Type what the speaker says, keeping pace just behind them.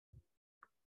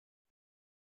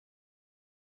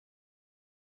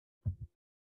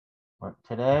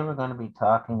Today we're going to be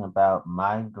talking about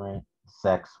migrant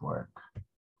sex work.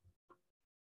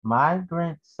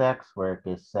 Migrant sex work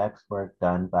is sex work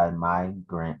done by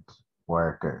migrant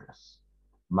workers.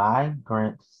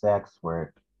 Migrant sex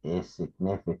work is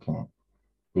significant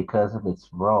because of its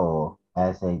role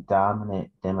as a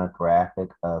dominant demographic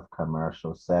of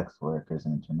commercial sex workers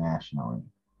internationally.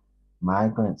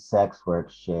 Migrant sex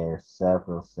work shares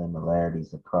several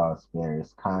similarities across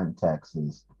various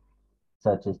contexts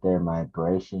such as their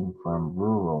migration from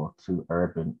rural to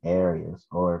urban areas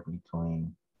or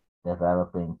between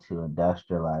developing to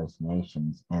industrialized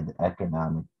nations, and the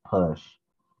economic push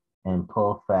and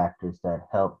pull factors that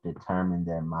help determine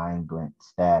their migrant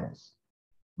status.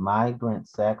 Migrant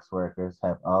sex workers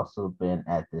have also been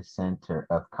at the center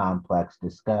of complex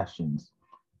discussions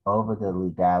over the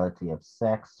legality of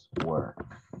sex work,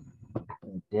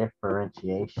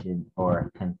 differentiation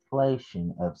or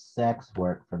conflation of sex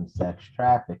work from sex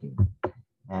trafficking,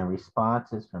 and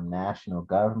responses from national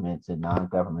governments and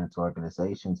non-governmental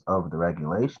organizations over the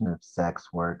regulation of sex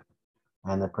work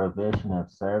and the provision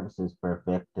of services for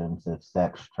victims of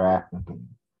sex trafficking.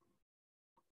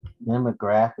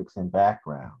 Demographics and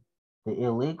background. The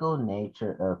illegal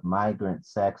nature of migrant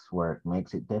sex work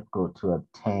makes it difficult to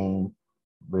obtain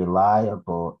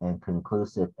reliable and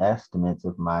conclusive estimates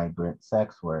of migrant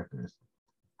sex workers.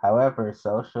 However,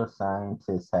 social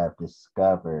scientists have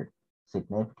discovered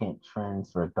significant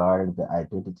trends regarding the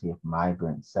identity of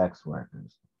migrant sex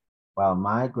workers. While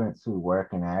migrants who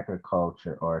work in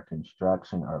agriculture or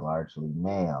construction are largely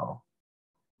male,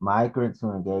 migrants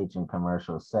who engage in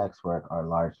commercial sex work are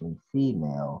largely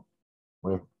female,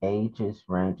 with ages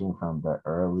ranging from the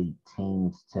early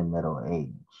teens to middle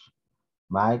age.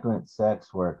 Migrant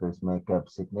sex workers make up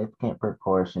significant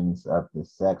proportions of the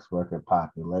sex worker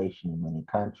population in many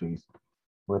countries,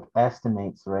 with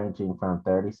estimates ranging from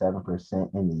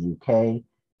 37% in the UK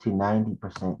to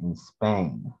 90% in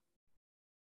Spain.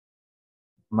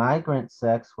 Migrant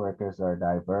sex workers are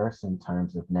diverse in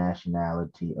terms of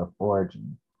nationality of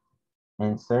origin.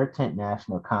 In certain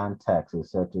national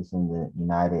contexts, such as in the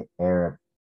United Arab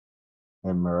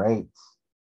Emirates,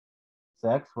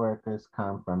 sex workers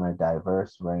come from a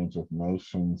diverse range of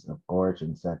nations of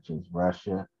origin, such as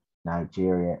Russia,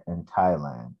 Nigeria, and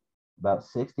Thailand. About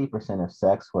 60% of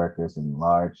sex workers in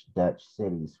large Dutch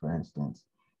cities, for instance,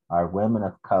 are women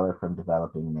of color from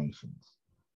developing nations.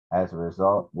 As a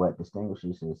result, what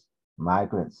distinguishes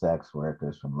migrant sex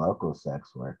workers from local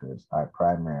sex workers are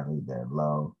primarily their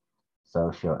low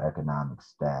socioeconomic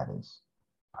status,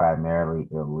 primarily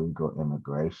illegal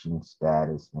immigration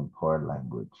status, and poor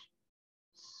language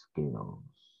skills.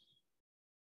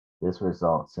 This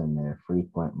results in their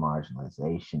frequent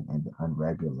marginalization in the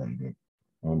unregulated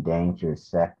and dangerous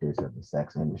sectors of the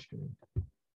sex industry.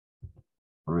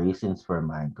 Reasons for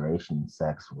migration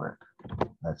sex work.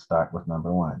 Let's start with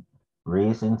number one.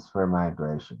 Reasons for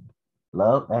migration.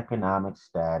 Low economic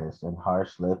status and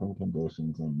harsh living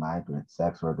conditions in migrant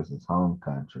sex workers' home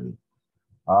country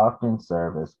often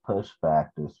serve as push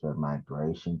factors for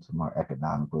migration to more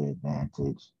economically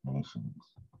advantaged nations.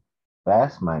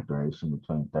 Vast migration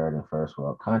between third and first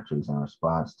world countries in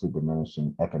response to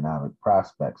diminishing economic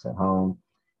prospects at home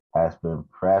has been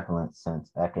prevalent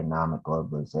since economic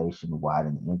globalization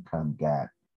widened the income gap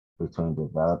between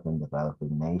developed and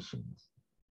developing nations.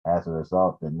 As a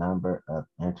result, the number of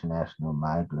international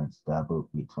migrants doubled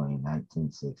between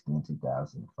 1960 and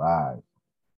 2005.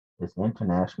 This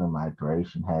international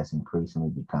migration has increasingly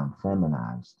become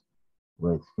feminized,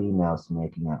 with females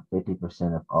making up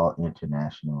 50% of all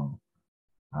international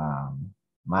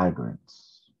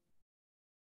migrants.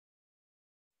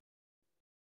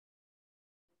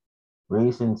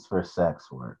 Reasons for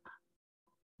sex work.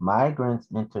 Migrants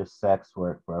enter sex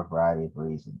work for a variety of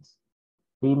reasons.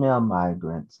 Female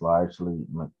migrants largely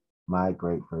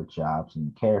migrate for jobs in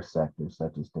the care sector,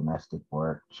 such as domestic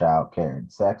work, child care,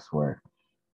 and sex work,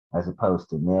 as opposed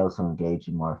to males who engage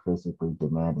in more physically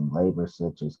demanding labor,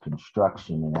 such as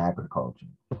construction and agriculture.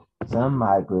 Some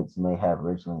migrants may have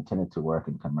originally intended to work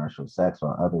in commercial sex,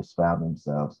 while others found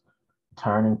themselves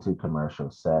turning to commercial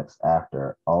sex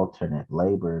after alternate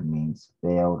labor means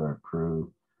failed or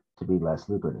proved to be less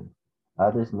lucrative.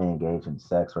 Others may engage in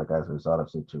sex work as a result of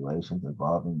situations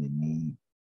involving the need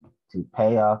to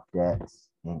pay off debts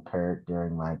incurred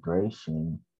during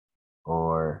migration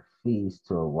or fees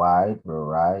to a wide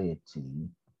variety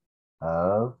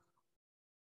of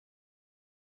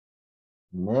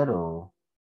middle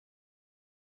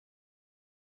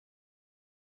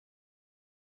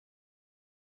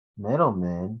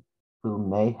middlemen who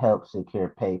may help secure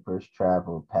papers,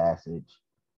 travel, passage,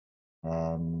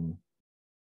 and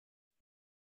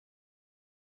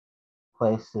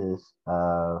places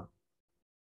of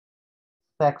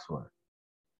sex work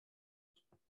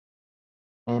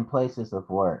and places of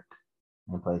work.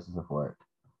 And places of work.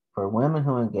 For women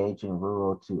who engage in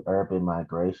rural to urban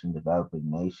migration,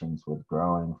 developing nations with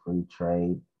growing free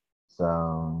trade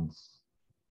zones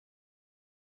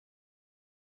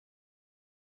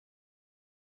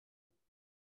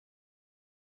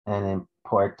and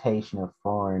importation of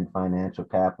foreign financial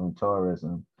capital and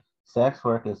tourism, sex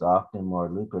work is often more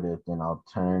lucrative than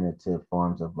alternative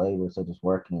forms of labor, such as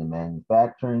working in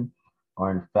manufacturing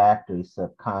or in factories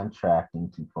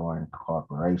subcontracting to foreign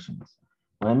corporations.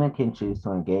 Women can choose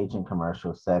to engage in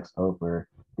commercial sex over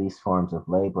these forms of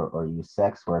labor or use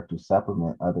sex work to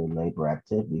supplement other labor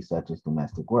activities, such as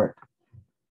domestic work.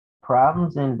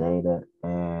 Problems in data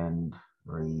and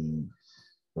research.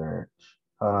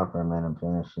 Hold on for a minute. I'm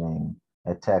finishing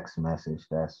a text message.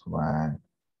 That's why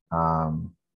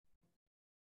um,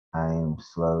 I am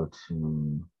slow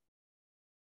to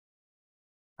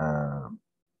uh,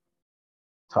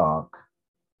 talk.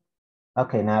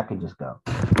 Okay, now I can just go.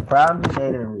 Problems in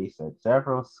data and research.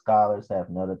 Several scholars have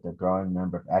noted the growing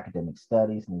number of academic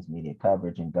studies, news media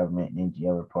coverage, and government and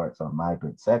NGO reports on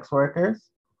migrant sex workers,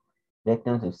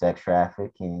 victims of sex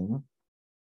trafficking,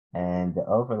 and the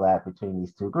overlap between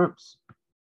these two groups.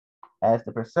 As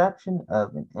the perception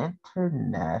of an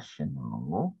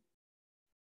international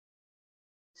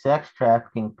sex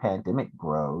trafficking pandemic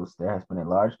grows, there has been a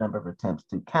large number of attempts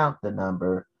to count the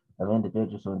number of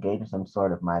individuals who engage in some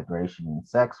sort of migration in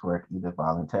sex work, either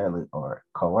voluntarily or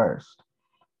coerced.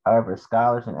 However,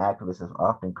 scholars and activists have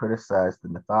often criticized the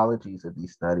methodologies of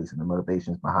these studies and the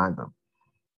motivations behind them.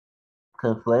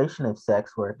 Conflation of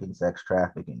sex work and sex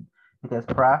trafficking, because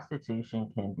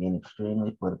prostitution can be an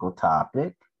extremely political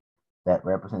topic that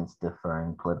represents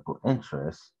differing political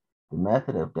interests. The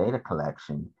method of data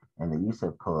collection and the use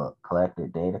of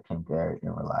collected data can vary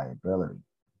in reliability.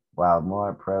 While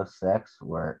more pro-sex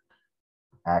work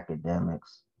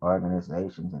academics,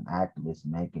 organizations, and activists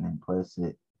make an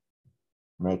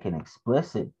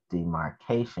explicit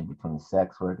demarcation between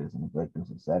sex workers and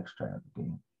victims of sex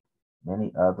trafficking,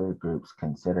 many other groups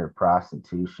consider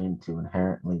prostitution to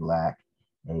inherently lack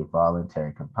a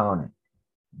voluntary component.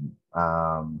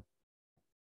 Um,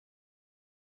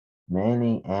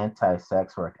 Many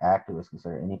anti-sex work activists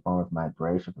consider any form of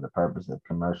migration for the purpose of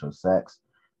commercial sex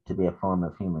to be a form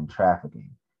of human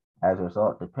trafficking. As a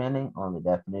result, depending on the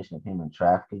definition of human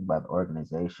trafficking by the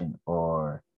organization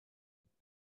or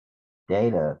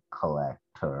data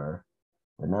collector,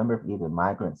 the number of either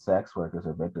migrant sex workers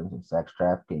or victims of sex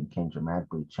trafficking can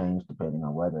dramatically change depending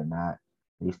on whether or not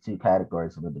these two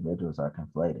categories of individuals are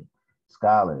conflated.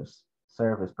 Scholars,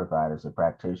 service providers, or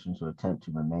practitioners who attempt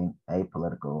to remain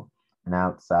apolitical and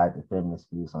outside the feminist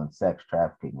views on sex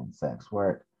trafficking and sex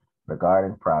work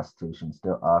regarding prostitution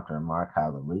still often remark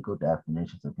how the legal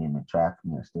definitions of human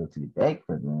trafficking are still too vague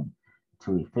for them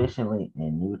to efficiently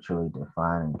and neutrally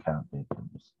define and count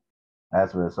victims.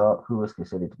 As a result, who is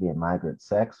considered to be a migrant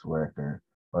sex worker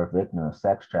or a victim of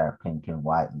sex trafficking can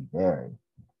widely vary.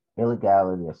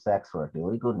 Illegality of sex work. The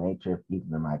illegal nature of either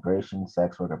the migration,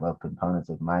 sex work, or both components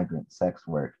of migrant sex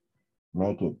work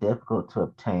make it difficult to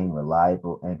obtain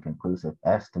reliable and conclusive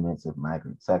estimates of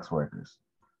migrant sex workers.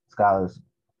 Scholars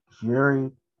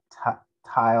Yuri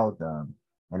Tildum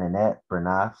and Annette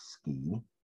Bernovsky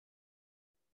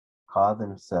call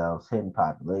themselves hidden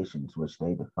populations, which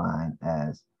they define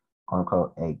as quote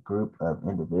unquote a group of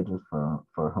individuals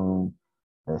for whom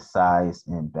the size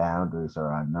and boundaries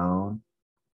are unknown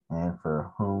and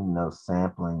for whom no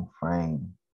sampling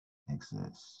frame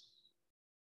exists.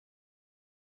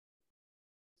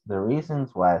 The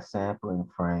reasons why a sampling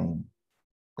frame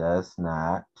does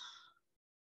not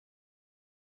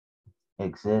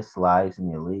exist lies in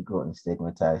the illegal and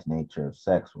stigmatized nature of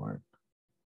sex work.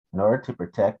 In order to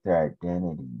protect their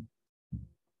identity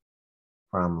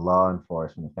from law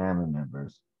enforcement and family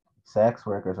members, sex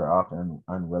workers are often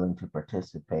unwilling to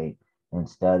participate in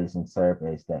studies and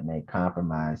surveys that may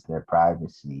compromise their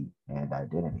privacy and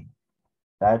identity.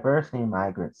 Diversity in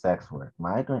migrant sex work.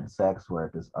 Migrant sex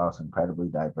work is also incredibly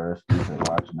diverse due to a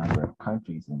large number of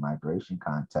countries and migration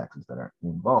contexts that are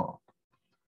involved.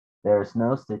 There is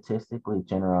no statistically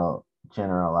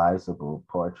generalizable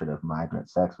portrait of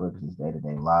migrant sex workers'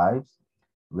 day-to-day lives,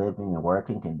 living and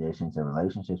working conditions, and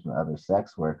relationships with other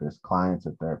sex workers, clients,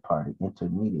 or third-party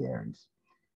intermediaries.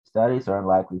 Studies are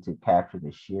unlikely to capture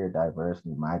the sheer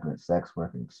diversity of migrant sex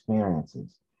worker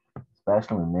experiences,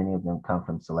 especially when many of them come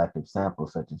from selective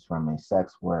samples, such as from a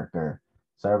sex worker,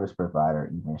 service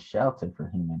provider, even shelter for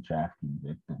human trafficking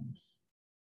victims.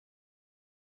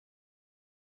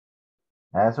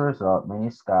 As a result, many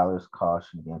scholars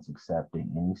caution against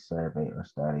accepting any survey or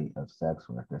study of sex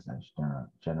workers as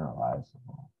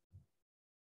generalizable.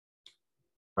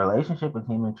 Relationship with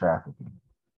human trafficking.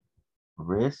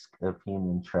 Risk of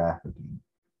human trafficking.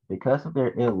 Because of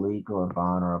their illegal and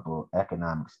vulnerable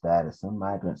economic status, some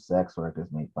migrant sex workers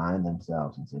may find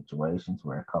themselves in situations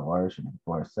where coercion and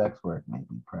forced sex work may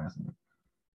be present.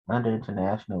 Under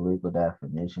international legal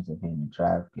definitions of human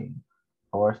trafficking,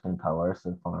 forced and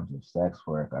coercive forms of sex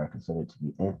work are considered to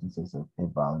be instances of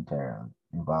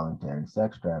involuntary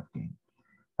sex trafficking.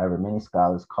 However, many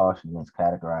scholars caution against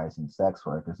categorizing sex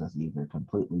workers as either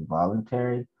completely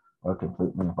voluntary or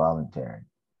completely involuntary.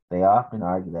 They often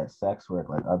argue that sex work,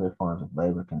 like other forms of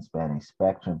labor, can span a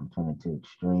spectrum between the two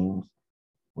extremes,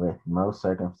 with most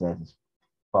circumstances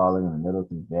falling in the middle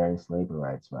through various labor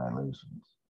rights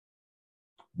violations.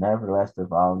 Nevertheless, the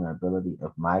vulnerability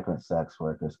of migrant sex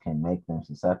workers can make them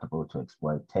susceptible to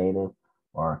exploitative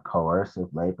or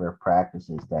coercive labor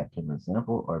practices that can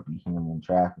resemble or be human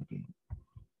trafficking.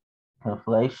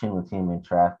 Conflation with human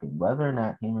trafficking. Whether or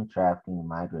not human trafficking and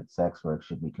migrant sex work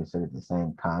should be considered the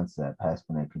same concept has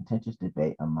been a contentious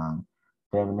debate among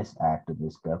feminist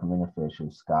activists, government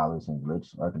officials, scholars, and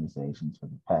religious organizations for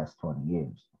the past 20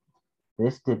 years.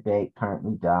 This debate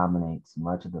currently dominates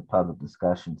much of the public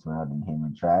discussion surrounding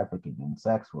human trafficking and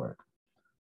sex work.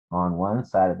 On one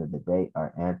side of the debate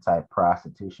are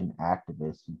anti-prostitution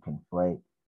activists who conflate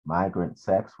migrant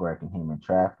sex work and human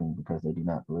trafficking because they do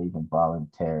not believe in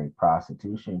voluntary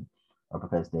prostitution or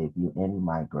because they view any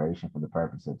migration for the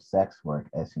purpose of sex work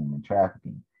as human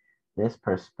trafficking. This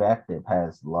perspective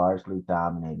has largely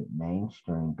dominated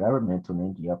mainstream governmental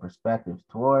and NGO perspectives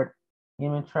toward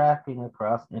human trafficking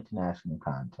across international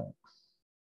contexts.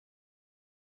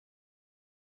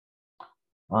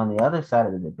 On the other side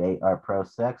of the debate are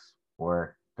pro-sex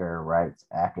worker rights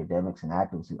academics and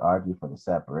activists who argue for the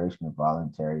separation of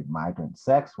voluntary migrant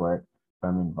sex work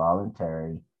from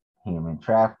involuntary human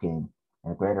trafficking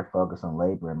and a greater focus on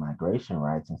labor and migration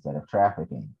rights instead of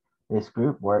trafficking. This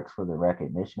group works for the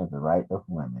recognition of the right of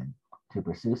women to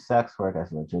pursue sex work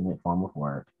as a legitimate form of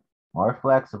work, more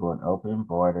flexible and open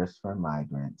borders for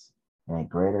migrants, and a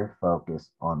greater focus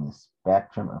on the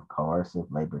spectrum of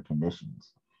coercive labor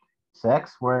conditions.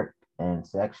 Sex work and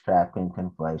sex trafficking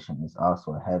conflation is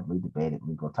also a heavily debated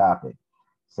legal topic.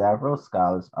 Several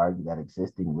scholars argue that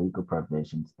existing legal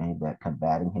provisions aimed at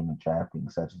combating human trafficking,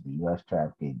 such as the U.S.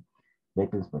 Trafficking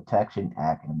Victims Protection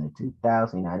Act and the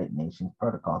 2000 United Nations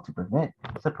Protocol to Prevent,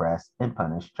 Suppress, and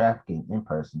Punish Trafficking in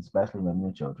Persons, especially women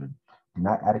and children, do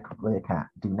not adequately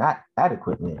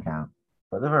account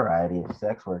for the variety of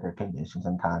sex worker conditions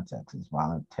and contexts,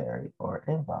 voluntary or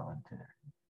involuntary.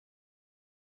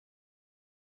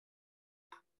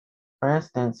 For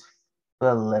instance,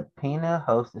 Filipino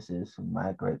hostesses who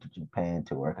migrate to Japan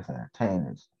to work as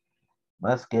entertainers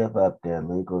must give up their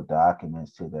legal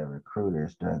documents to their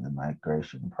recruiters during the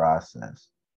migration process.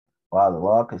 While the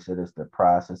law considers the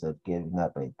process of giving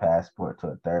up a passport to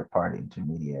a third party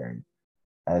intermediary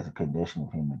as a condition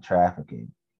of human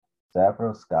trafficking,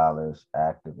 several scholars,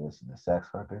 activists, and the sex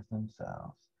workers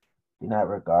themselves do not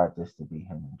regard this to be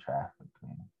human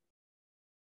trafficking,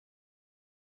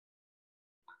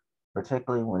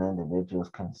 particularly when individuals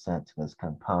consent to this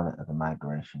component of the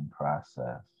migration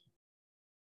process.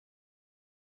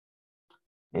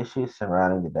 Issues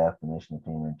surrounding the definition of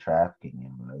human trafficking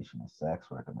in relation to sex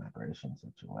work and migration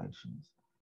situations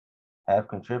have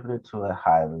contributed to a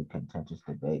highly contentious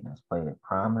debate and has played a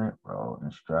prominent role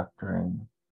in structuring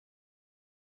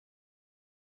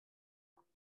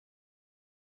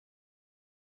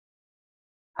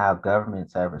how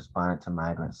governments have responded to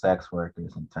migrant sex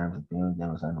workers in terms of viewing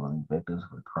them as unwilling victims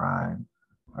of a crime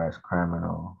or as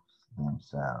criminals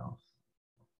themselves.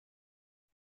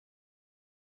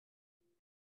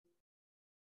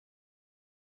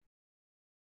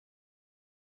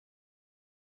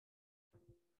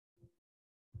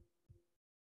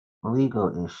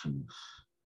 Legal issues.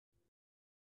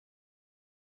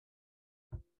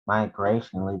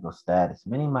 Migration and legal status.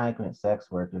 Many migrant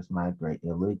sex workers migrate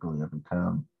illegally or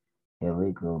become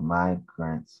illegal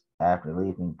migrants after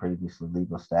leaving previously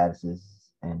legal statuses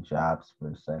and jobs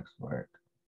for sex work.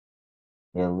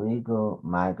 Illegal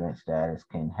migrant status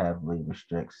can heavily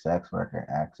restrict sex worker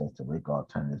access to legal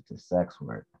alternatives to sex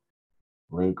work,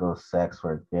 legal sex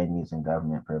work venues, and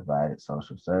government provided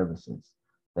social services.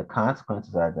 The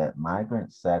consequences are that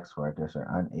migrant sex workers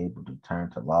are unable to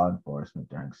turn to law enforcement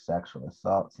during sexual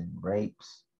assaults and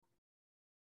rapes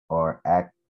or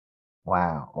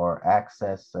or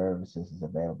access services is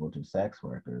available to sex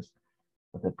workers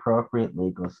with appropriate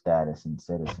legal status and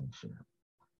citizenship.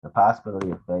 The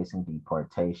possibility of facing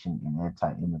deportation and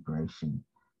anti-immigration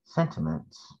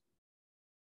sentiments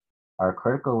are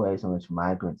critical ways in which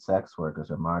migrant sex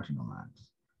workers are marginalized.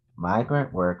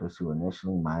 Migrant workers who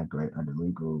initially migrate under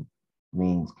legal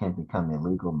means can become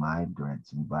illegal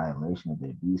migrants in violation of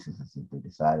their visas if they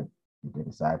decide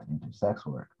to enter sex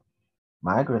work.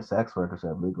 Migrant sex workers who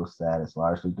have legal status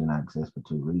largely do not exist for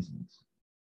two reasons.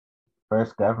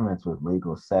 First, governments with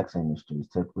legal sex industries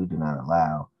typically do not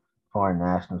allow foreign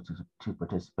nationals to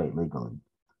participate legally.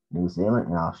 New Zealand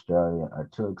and Australia are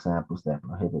two examples that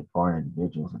prohibit foreign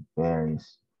individuals with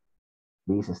various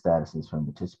visa statuses from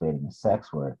participating in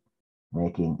sex work,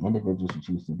 making individuals who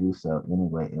choose to do so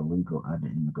anyway illegal under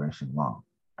immigration law.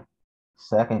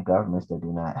 Second, governments that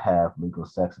do not have legal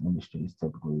sex industries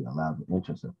typically allow the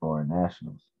interests of foreign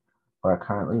nationals who are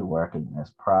currently working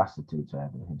as prostitutes or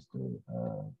have a history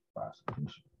of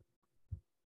prostitution.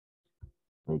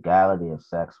 Legality of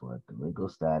sex work. The legal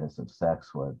status of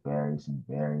sex work varies in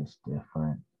various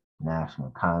different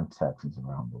national contexts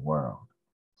around the world.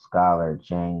 Scholar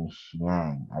Jane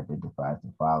Xiang identifies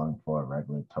the following four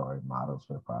regulatory models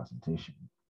for prostitution.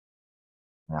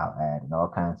 And I'll add in all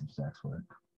kinds of sex work.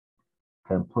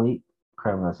 Complete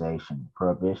criminalization,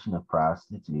 prohibition of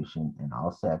prostitution and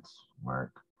all sex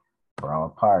work for all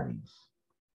parties,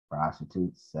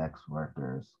 prostitutes, sex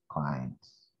workers,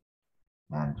 clients,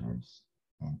 managers,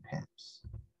 and pimps.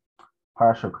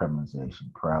 Partial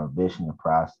criminalization, prohibition of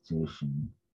prostitution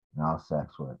and all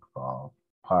sex work for all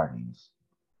parties,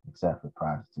 except for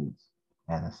prostitutes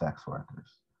and the sex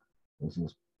workers. This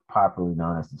is popularly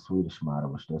known as the Swedish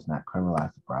model, which does not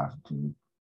criminalize the prostitute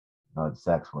nor the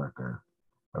sex worker,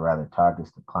 but rather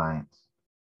targets the clients,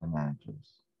 the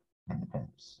managers, and the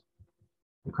pimps.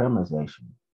 Decriminalization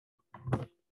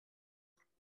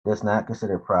does not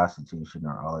consider prostitution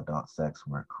or all adult sex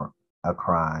work a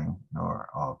crime nor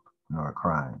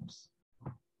crimes.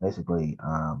 Basically,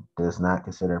 does not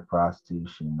consider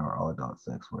prostitution or all adult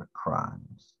sex work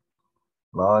crimes.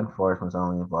 Law enforcement is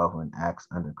only involved when acts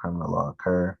under criminal law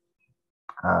occur.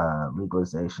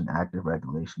 Legalization, active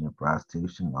regulation of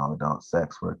prostitution, all adult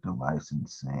sex work, and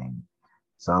licensing,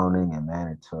 zoning, and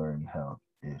mandatory health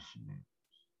issues.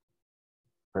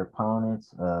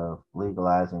 Proponents of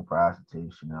legalizing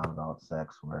prostitution and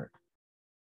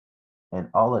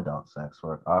all adult sex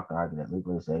work often argue that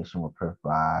legalization will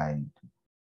provide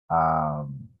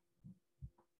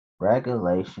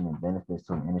regulation and benefits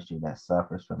to an industry that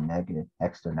suffers from negative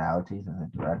externalities as a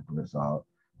direct result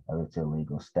of its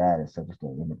illegal status, such as the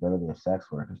inability of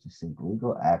sex workers to seek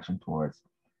legal action towards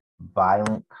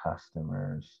violent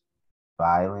customers,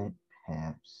 violent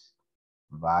pimps,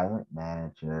 violent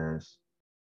managers,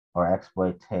 or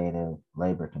exploitative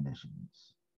labor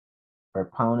conditions.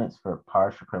 Proponents for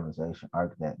partial criminalization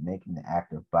argue that making the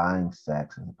act of buying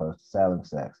sex as opposed to selling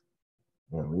sex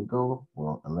illegal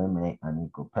will eliminate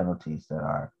unequal penalties that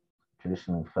are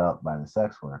traditionally felt by the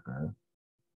sex worker,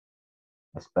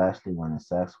 especially when the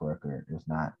sex worker is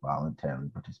not voluntarily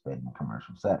participating in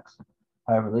commercial sex.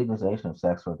 However, legalization of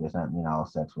sex work does not mean all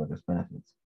sex workers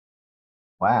benefits.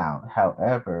 Wow.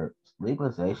 However,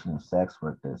 legalization of sex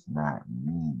work does not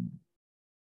mean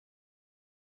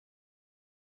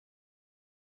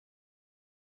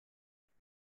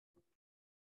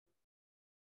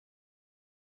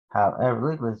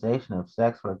However, legalization of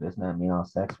sex work does not mean all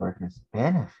sex workers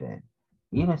benefit.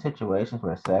 Even situations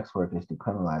where sex work is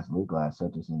decriminalized, legalized,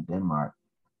 such as in Denmark,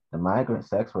 the migrant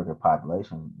sex worker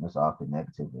population is often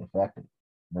negatively affected.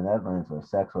 In the Netherlands, where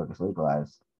sex work is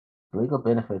legalized, legal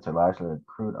benefits are largely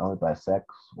accrued only by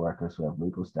sex workers who have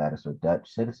legal status or Dutch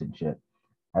citizenship.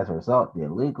 As a result, the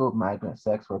illegal migrant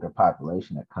sex worker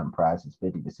population that comprises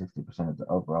 50 to 60% of the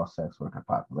overall sex worker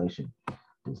population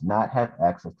does not have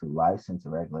access to licensed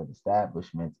or regulated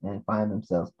establishments and find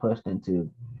themselves pushed into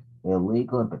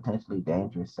illegal and potentially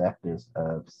dangerous sectors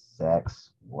of sex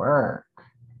work.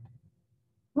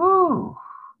 Woo!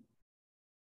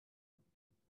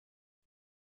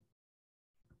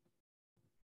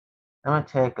 I'm going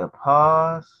to take a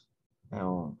pause and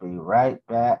we'll be right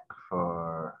back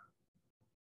for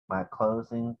my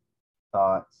closing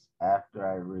thoughts after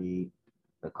I read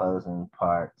the closing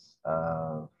parts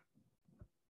of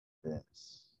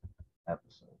this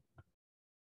episode.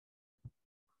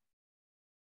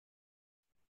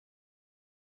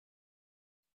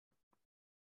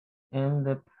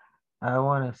 I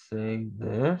want to say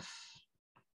this,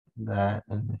 that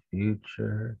in the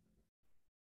future,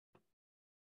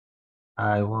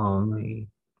 I will only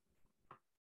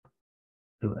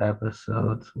do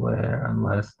episodes where,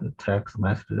 unless the text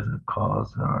messages or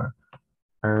calls are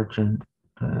urgent,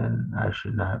 then I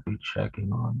should not be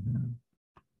checking on them.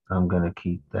 So I'm going to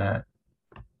keep that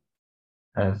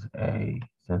as a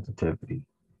sensitivity.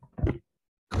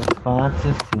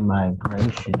 Responses to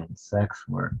migration and sex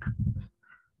work.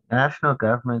 National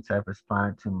governments have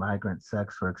responded to migrant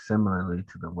sex work similarly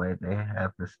to the way they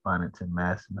have responded to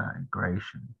mass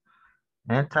migration.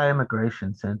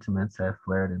 Anti-immigration sentiments have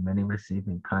flared in many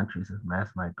receiving countries of mass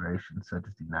migration, such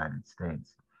as the United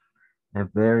States,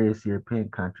 and various European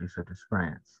countries, such as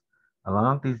France.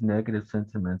 Along these negative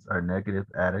sentiments are negative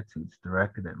attitudes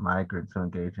directed at migrants who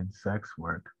engage in sex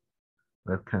work,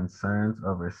 with concerns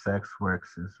over sex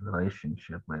work's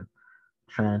relationship with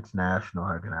transnational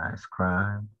organized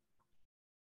crime,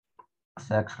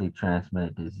 sexually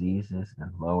transmitted diseases,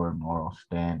 and lower moral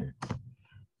standards.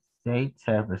 States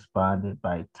have responded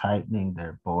by tightening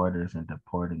their borders and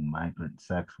deporting migrant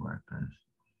sex workers.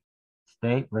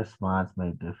 State response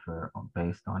may differ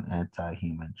based on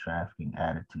anti-human trafficking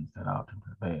attitudes that often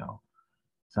prevail.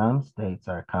 Some states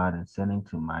are condescending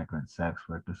to migrant sex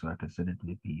workers who are considered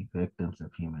to be victims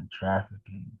of human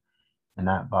trafficking and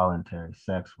not voluntary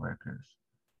sex workers.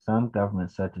 Some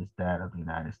governments, such as that of the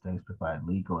United States, provide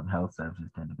legal and health services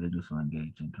to individuals who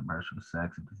engage in commercial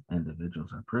sex if these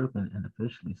individuals are proven and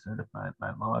officially certified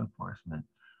by law enforcement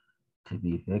to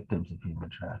be victims of human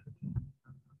trafficking.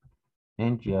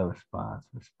 NGO response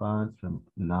from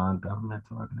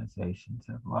non-governmental organizations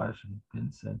have largely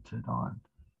been centered on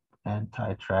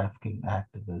anti-trafficking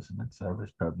activism and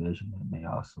service provision and may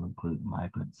also include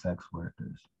migrant sex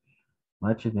workers.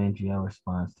 Much of NGO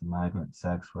response to migrant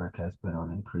sex work has been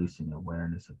on increasing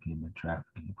awareness of human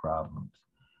trafficking problems.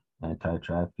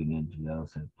 Anti-trafficking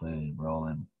NGOs have played a role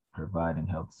in providing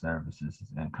health services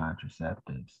and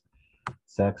contraceptives.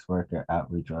 Sex worker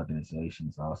outreach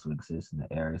organizations also exist in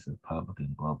the areas of public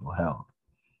and global health.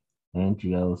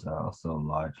 NGOs are also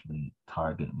largely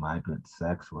target migrant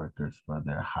sex workers for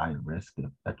their high risk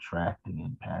of attracting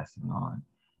and passing on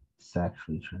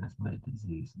sexually transmitted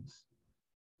diseases.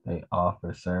 They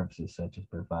offer services such as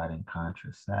providing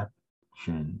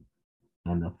contraception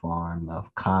in the form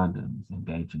of condoms,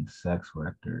 engaging sex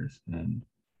workers in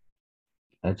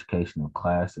educational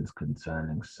classes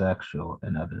concerning sexual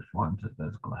and other forms of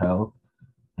physical health,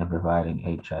 and providing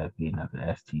HIV and other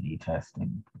STD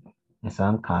testing. In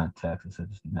some contexts, such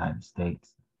as the United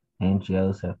States,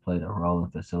 NGOs have played a role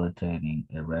in facilitating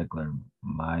irregular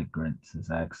migrants'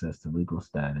 access to legal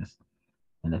status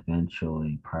and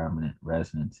eventually permanent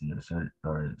residency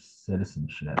or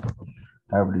citizenship.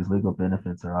 However, these legal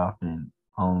benefits are often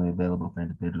only available for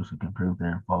individuals who can prove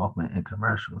their involvement in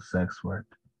commercial sex work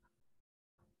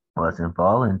was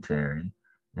involuntary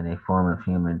and a form of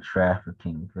human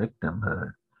trafficking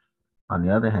victimhood. On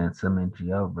the other hand, some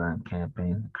NGO run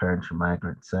campaigns encourage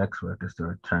migrant sex workers to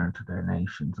return to their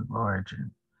nations of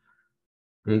origin.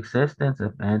 The existence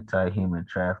of anti-human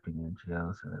trafficking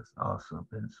NGOs has also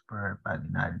been spurred by the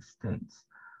United States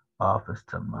Office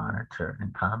to Monitor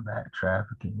and Combat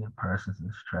Trafficking in Persons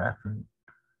and Trafficking.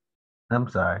 I'm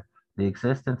sorry. The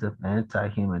existence of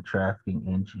anti-human trafficking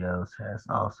NGOs has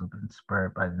also been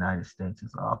spurred by the United States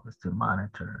Office to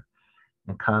Monitor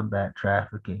and Combat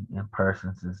Trafficking in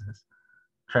Persons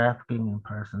Trafficking in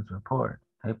Persons report.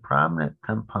 A prominent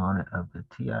component of the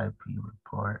TIP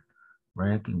report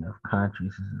ranking of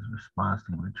countries' response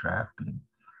to human trafficking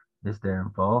is their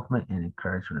involvement and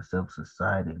encouragement of civil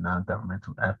society and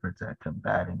non-governmental efforts at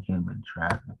combating human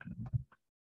trafficking.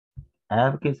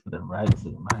 Advocates for the rights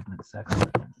of migrant sex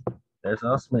workers. There's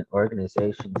also been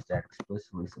organizations that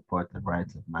explicitly support the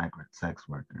rights of migrant sex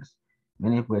workers,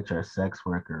 many of which are sex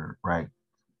worker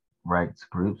rights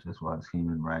groups as well as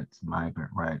human rights,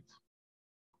 migrant rights,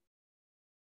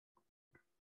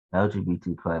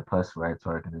 LGBTQ plus rights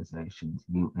organizations,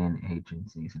 UN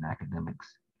agencies, and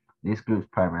academics. These groups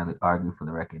primarily argue for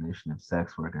the recognition of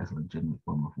sex work as a legitimate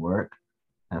form of work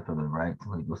and for the right to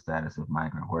legal status of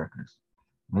migrant workers.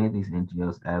 Many of these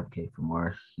NGOs advocate for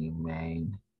more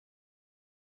humane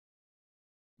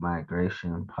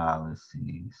migration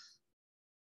policies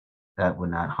that would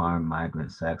not harm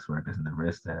migrant sex workers and the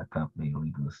risks that accompany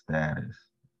legal status.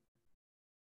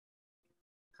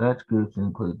 Such groups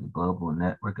include the Global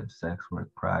Network of Sex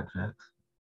Work Projects,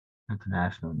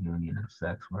 International Union of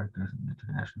Sex Workers, and the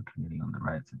International Committee on the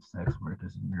Rights of Sex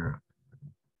Workers in Europe.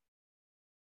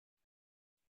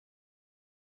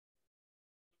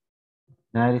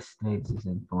 The United States'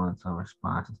 influence on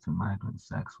responses to migrant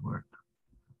sex work.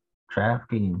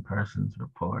 Trafficking in Persons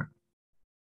Report.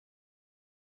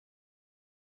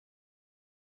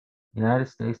 United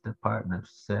States Department of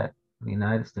State, the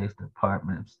United States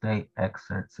Department of State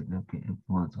exerts significant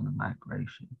influence on the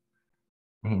migration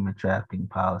and human trafficking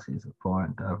policies of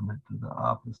foreign government through the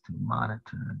Office to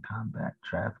Monitor and Combat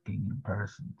Trafficking in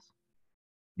Persons.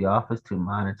 The Office to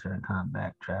Monitor and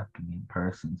Combat Trafficking in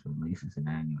Persons releases an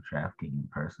annual Trafficking in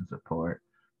Persons report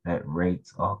that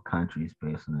rates all countries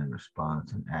based on their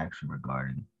response and action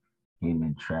regarding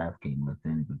human trafficking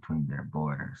within and between their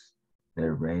borders.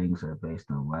 Their ratings are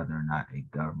based on whether or not a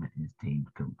government is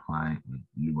deemed compliant with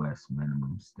U.S.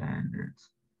 minimum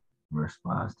standards in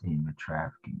response to human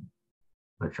trafficking,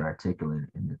 which are articulated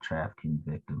in the Trafficking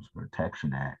Victims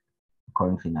Protection Act.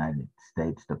 According to the United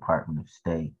States Department of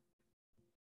State,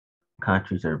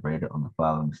 countries are rated on the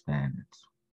following standards.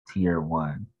 Tier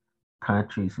 1,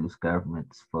 countries whose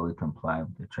governments fully comply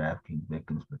with the Trafficking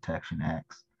Victims Protection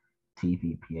Act's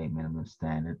TVPA minimum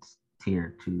standards.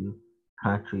 Tier 2,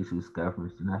 countries whose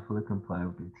governments do not fully comply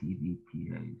with the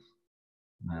TVPA's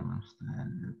minimum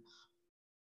standards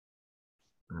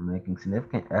but are making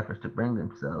significant efforts to bring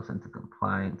themselves into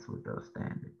compliance with those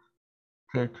standards.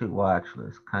 Tier 2 watch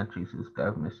list, countries whose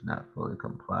governments do not fully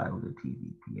comply with the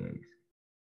TVPA's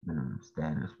minimum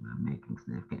standards but are making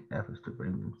significant efforts to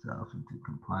bring themselves into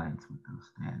compliance with those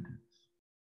standards.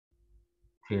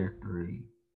 Tier 3,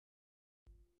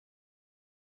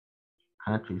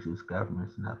 countries whose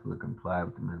governments do not fully comply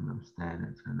with the minimum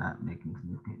standards are not making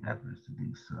significant efforts to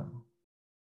do so.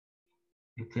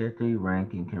 A Tier 3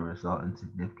 ranking can result in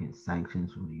significant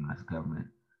sanctions from the U.S. government,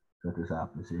 such as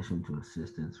opposition to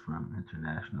assistance from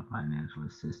international financial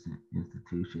assistance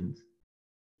institutions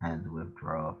and the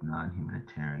withdrawal of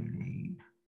non-humanitarian aid.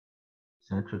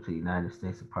 Central to the United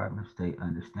States Department of State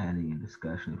understanding and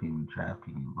discussion of human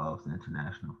trafficking involves the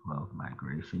international flow of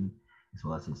migration, as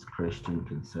well as its Christian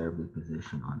conservative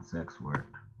position on sex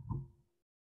work.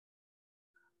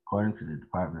 According to the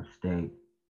Department of State,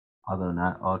 although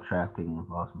not all trafficking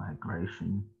involves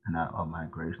migration, and not all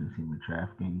migration is human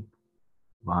trafficking,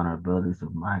 vulnerabilities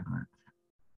of migrants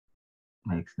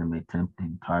makes them a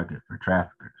tempting target for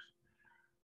traffickers.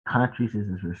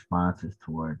 Countries' responses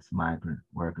towards migrant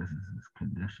workers'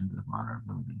 conditions of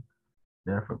vulnerability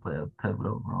therefore play a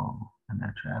pivotal role in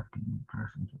their trafficking in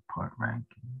persons report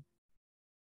ranking.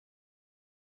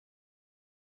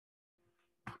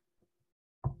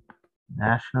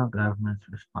 National governments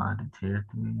respond to Tier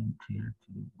 3 and Tier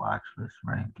 2 watch list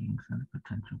rankings and the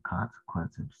potential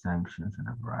consequence of sanctions in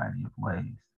a variety of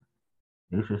ways.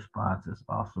 These responses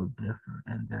also differ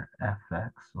in their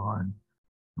effects on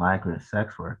migrant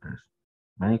sex workers.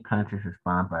 Many countries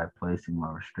respond by placing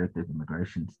more restrictive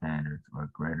immigration standards or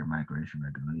greater migration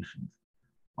regulations,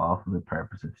 all for the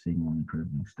purpose of seemingly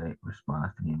improving state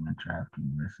response to human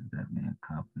trafficking risks that may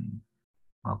accompany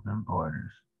open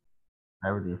borders.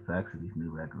 However, the effects of these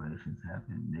new regulations have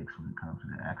been mixed when it comes to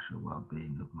the actual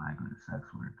well-being of migrant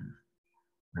sex workers.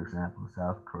 For example,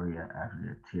 South Korea, after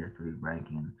their Tier 3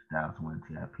 ranking in the 2001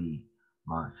 TIP,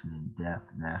 launched an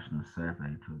in-depth national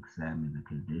survey to examine the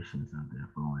conditions of their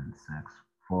foreign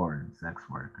sex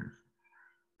workers.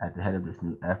 At the head of this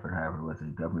new effort, however, was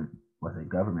a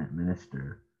government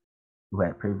minister who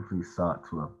had previously sought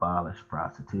to abolish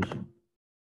prostitution.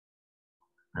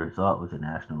 The result was a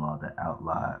national law that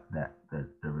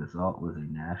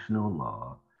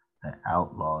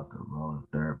outlawed the role of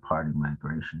third-party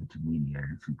migration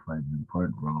intermediaries who played an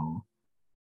important role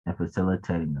in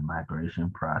facilitating the migration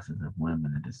process of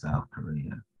women into South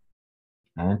Korea.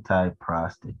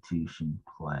 Anti-prostitution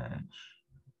pledge.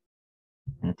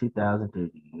 In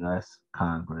 2003, the U.S.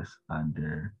 Congress,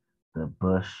 under the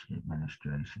Bush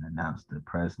administration, announced the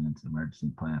President's Emergency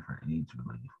Plan for AIDS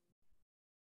Relief.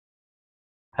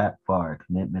 PEPFAR, a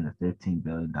commitment of $15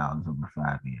 billion over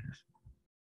 5 years.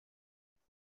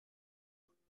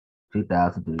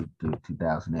 2003 through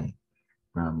 2008,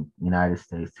 from United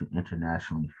States to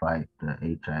internationally fight the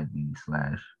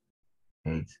HIV/AIDS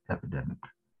epidemic.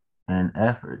 In an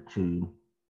effort to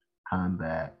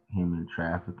combat human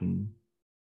trafficking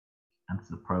and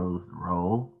supposed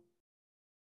role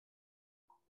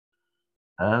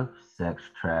of sex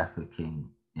trafficking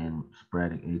in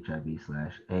spreading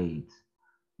HIV/AIDS,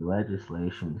 the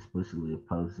legislation explicitly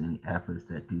opposes any efforts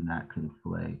that do not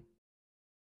conflate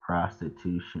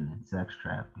prostitution and sex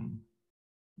trafficking.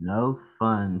 No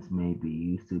funds may be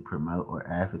used to promote or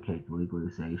advocate the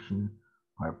legalization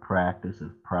or practice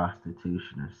of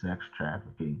prostitution or sex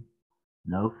trafficking.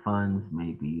 No funds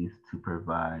may be used to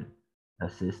provide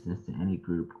assistance to any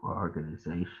group or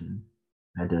organization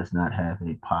that does not have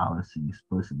a policy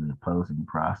explicitly opposing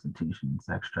prostitution and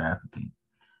sex trafficking.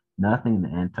 Nothing in the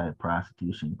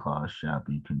anti-prostitution clause shall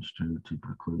be construed to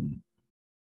preclude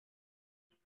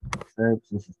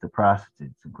services to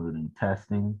prostitutes, including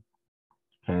testing,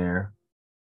 care,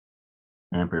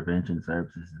 and prevention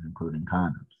services, including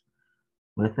condoms.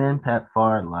 Within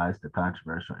PEPFAR lies the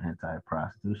controversial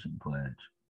anti-prostitution pledge.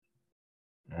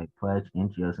 A pledge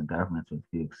NGOs and governments, with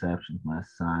few exceptions,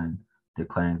 must sign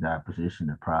declaring their opposition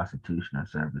to prostitution or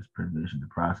service provision to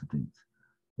prostitutes.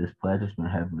 This pledge has been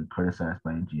heavily criticized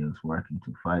by NGOs working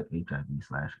to fight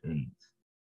HIV/AIDS.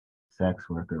 Sex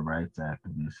worker rights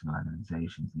activists and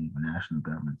organizations need national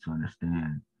governments to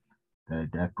understand that a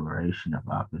declaration of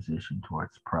opposition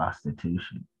towards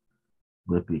prostitution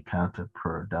would be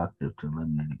counterproductive to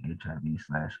eliminating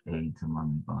HIV/AIDS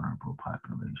among a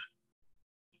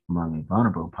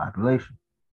vulnerable population.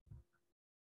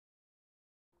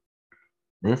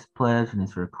 This pledge and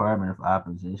its requirement of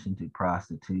opposition to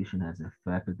prostitution has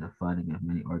affected the funding of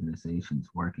many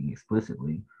organizations working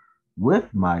explicitly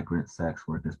with migrant sex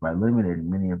workers by eliminating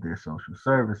many of their social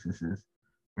services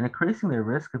and increasing their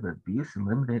risk of abuse and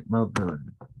limited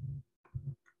mobility.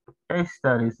 Case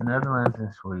studies: the Netherlands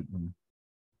and Sweden.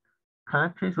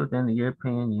 Countries within the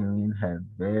European Union have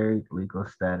varied legal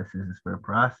statuses for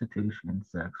prostitution and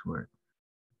sex work.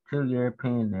 Two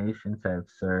European nations have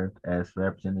served as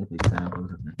representative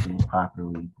examples of the two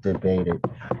popularly debated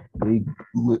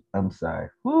I'm sorry.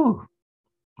 Whew,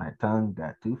 my tongue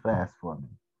got too fast for me.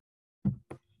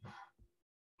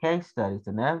 Case studies: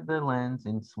 the Netherlands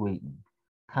and Sweden.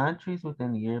 Countries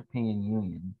within the European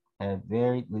Union have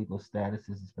varied legal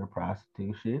statuses for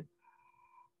prostitution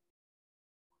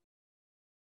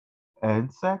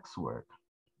and sex work.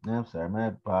 I'm sorry,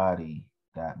 my body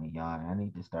got me yawning. I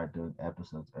need to start doing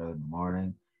episodes early in the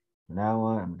morning. From now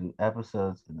on, I'm gonna do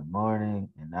episodes in the morning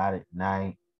and not at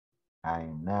night. I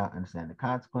am now understanding the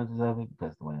consequences of it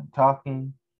because the way I'm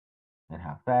talking and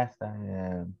how fast I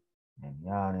am and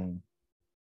yawning.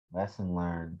 Lesson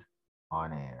learned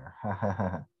on air.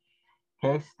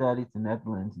 Case studies: the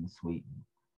Netherlands and Sweden.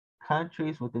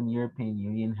 Countries within the European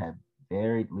Union have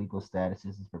varied legal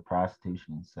statuses for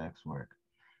prostitution and sex work.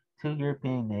 Two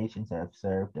European nations have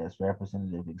served as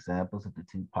representative examples of the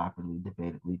two popularly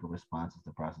debated legal responses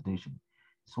to prostitution.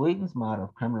 Sweden's model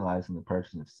of criminalizing the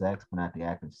purchase of sex but not the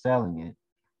act of selling it,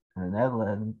 and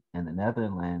the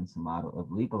Netherlands model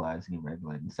of legalizing and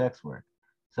regulating sex work.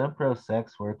 Some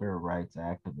pro-sex worker rights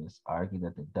activists argue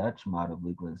that the Dutch model of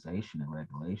legalization and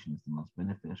regulation is the most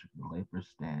beneficial for the labor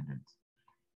standards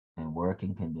and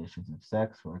working conditions of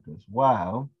sex workers,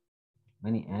 while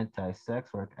many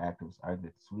anti-sex work activists argue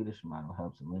that the Swedish model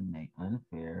helps eliminate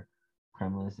unfair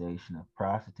criminalization of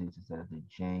prostitutes instead of the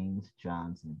James,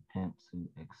 Johns, and pimps who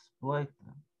exploit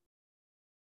them.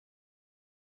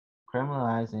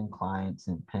 Criminalizing clients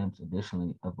and pimps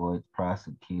additionally avoids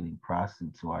prosecuting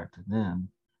prostitutes who are, to them,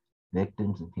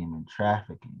 victims of human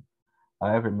trafficking.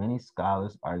 However, many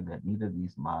scholars argue that neither of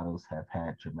these models have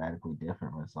had dramatically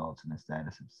different results in the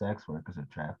status of sex workers or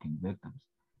trafficking victims.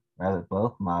 Rather,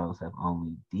 both models have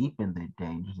only deepened the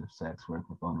dangers of sex work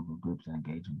for vulnerable groups that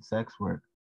engage in sex work,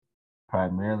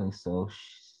 primarily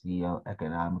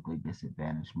socioeconomically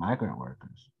disadvantaged migrant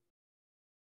workers.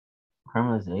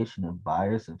 Criminalization of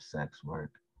buyers of sex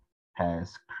work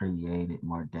has created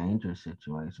more dangerous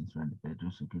situations for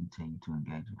individuals who continue to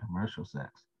engage in commercial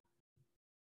sex.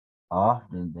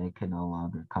 Often, they can no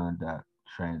longer conduct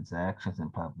transactions in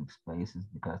public spaces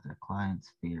because their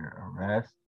clients fear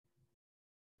arrest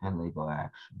and legal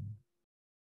action.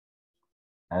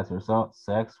 As a result,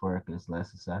 sex work is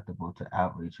less susceptible to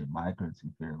outreach, and migrants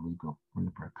who fear legal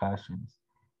repercussions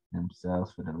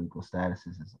themselves for their legal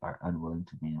statuses are unwilling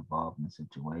to be involved in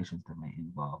situations that may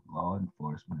involve law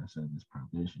enforcement or service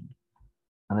provision.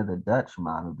 Under the Dutch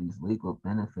model, these legal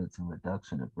benefits and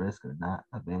reduction of risk are not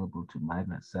available to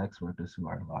migrant sex workers who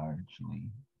are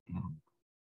largely ill.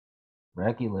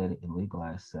 Regulated and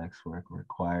legalized sex work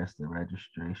requires the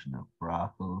registration of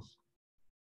brothels,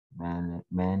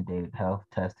 mandated health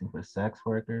testing for sex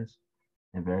workers,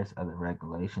 and various other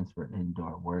regulations for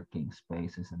indoor working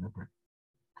spaces and the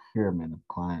procurement of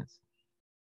clients.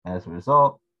 As a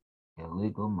result,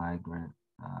 illegal migrant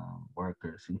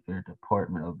workers who fear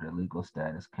deportment over their legal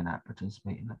status cannot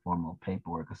participate in the formal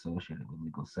paperwork associated with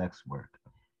legal sex work.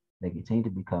 They continue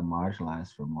to become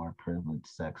marginalized for more privileged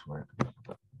sex work.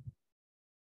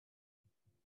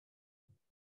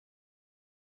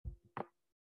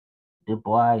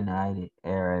 Dubai United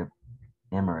Arab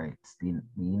Emirates. The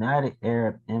United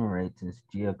Arab Emirates'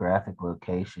 geographic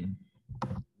location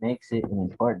makes it an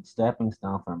important stepping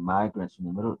stone for migrants from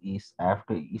the Middle East,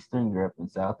 Africa, Eastern Europe,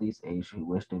 and Southeast Asia who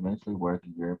wish to eventually work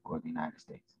in Europe or the United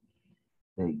States.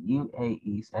 The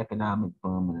UAE's economic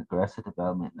boom and aggressive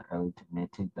development in the early to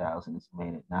mid 2000s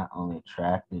made it not only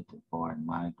attractive to foreign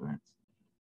migrants,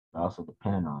 but also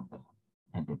dependent on them.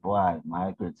 In Dubai,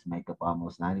 migrants make up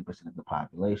almost 90% of the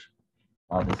population.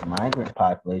 While this migrant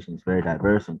population is very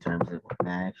diverse in terms of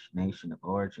nation of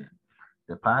origin,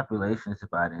 The population is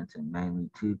divided into mainly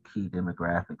two key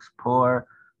demographics: poor,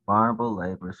 vulnerable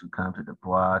laborers who come to the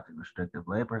bois through restrictive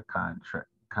labor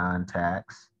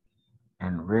contacts,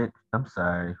 and rich,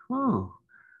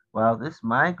 while this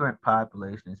migrant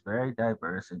population is very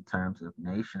diverse in terms of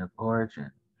nation of origin,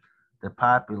 the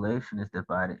population is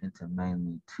divided into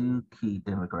mainly two key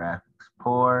demographics: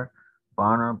 poor,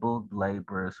 vulnerable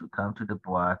laborers who come to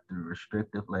Dubois through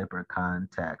restrictive labor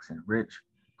contacts, and rich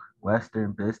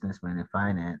Western businessmen and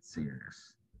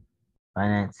financiers.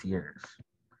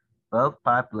 Both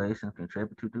populations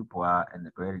contribute to Dubois and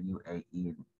the greater UAE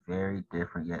in very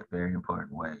different yet very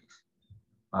important ways.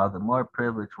 While the more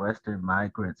privileged Western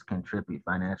migrants contribute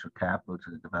financial capital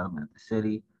to the development of the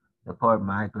city, the poor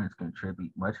migrants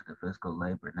contribute much of the physical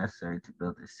labor necessary to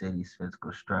build the city's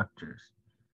physical structures.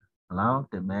 Along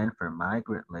with the demand for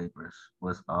migrant laborers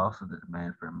was also the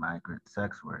demand for migrant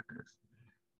sex workers.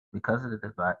 Because of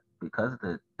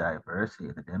the diversity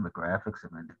of the demographics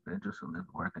of individuals who live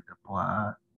and work in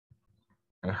Dubois,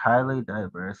 a highly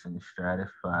diverse and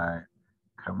stratified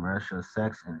commercial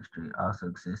sex industry also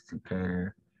exists to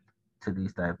cater to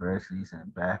these diversities in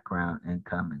background,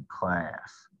 income, and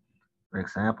class. For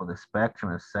example, the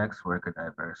spectrum of sex worker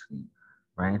diversity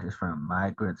ranges from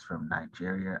migrants from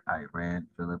Nigeria, Iran,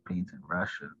 Philippines, and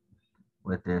Russia,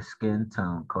 with their skin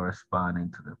tone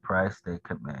corresponding to the price they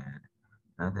command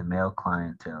and the male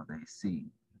clientele they see.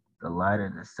 The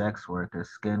lighter the sex worker's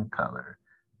skin color,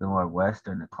 the more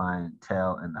Western the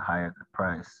clientele and the higher the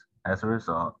price. As a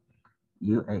result,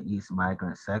 UAE's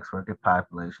migrant sex worker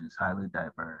population is highly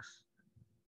diverse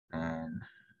and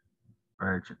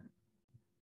burgeoning.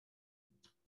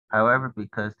 However,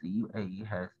 because the UAE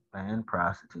has banned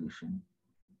prostitution,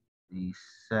 these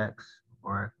sex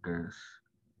workers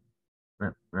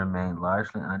remain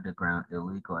largely underground,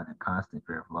 illegal, and in constant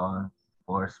fear of law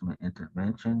enforcement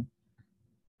intervention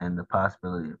and the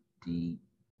possibility of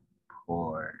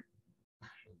deportation.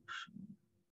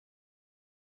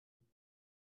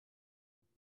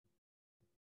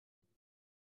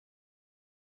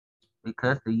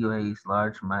 Because the UAE's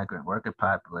large migrant worker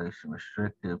population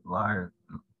restrictive large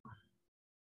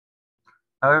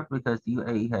However, because the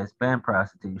UAE has banned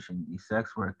prostitution, these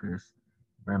sex workers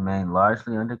remain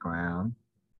largely underground,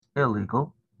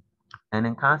 illegal, and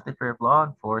in constant fear of law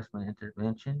enforcement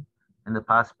intervention and the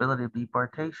possibility of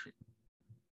deportation.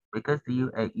 Because the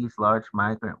UAE's large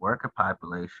migrant worker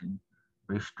population,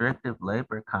 restrictive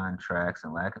labor contracts,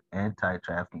 and lack of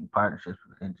anti-trafficking partnerships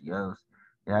with NGOs,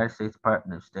 the United States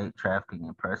Department of State Trafficking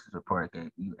in Persons report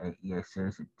gave UAE a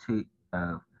series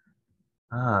of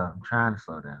I'm trying to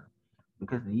slow down.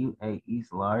 Because the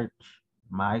UAE's large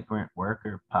migrant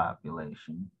worker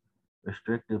population,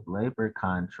 restrictive labor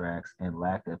contracts, and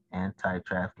lack of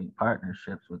anti-trafficking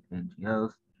partnerships with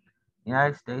NGOs, the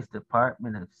United States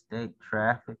Department of State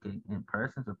Trafficking in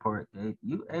Persons report gave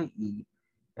UAE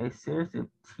a series of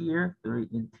Tier 3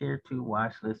 and Tier 2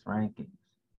 watch list rankings.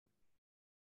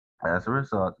 As a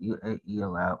result, UAE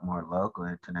allowed more local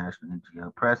and international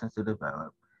NGO presence to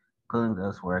develop, including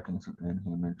those working to end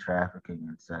human trafficking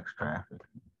and sex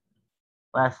trafficking.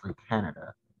 Lastly,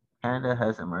 Canada. Canada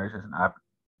has emerged as an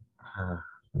uh,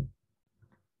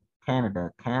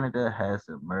 Canada has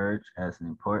emerged as an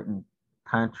important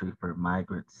country for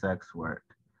migrant sex work.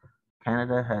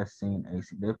 Canada has seen a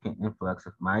significant influx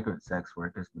of migrant sex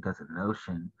workers because of the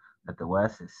notion that the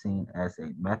West is seen as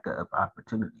a mecca of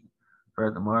opportunity.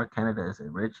 Furthermore, Canada is a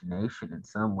rich nation, and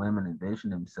some women envision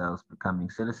themselves becoming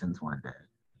citizens one day.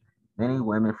 Many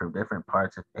women from different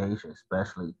parts of Asia,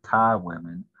 especially Thai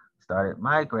women, started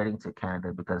migrating to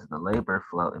Canada because of the labor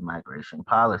flow and migration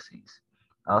policies.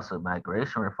 Also,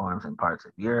 migration reforms in parts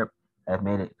of Europe have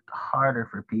made it harder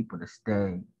for people to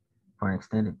stay for an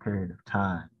extended period of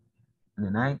time. In the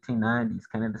 1990s,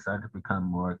 Canada started to become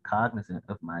more cognizant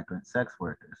of migrant sex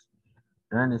workers.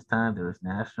 During this time, there was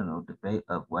national debate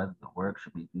of whether the work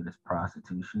should be viewed as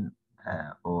prostitution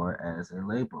or as a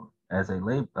labor.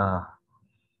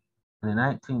 In the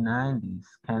 1990s,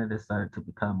 Canada started to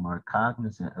become more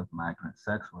cognizant of migrant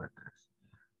sex workers.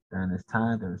 During this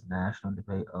time, there was national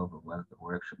debate over whether the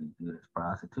work should be viewed as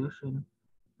prostitution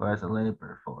or as a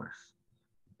labor force.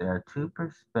 There are two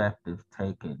perspectives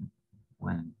taken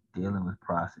when dealing with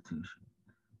prostitution,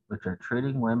 which are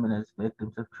treating women as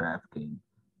victims of trafficking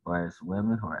or as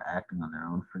women who are acting on their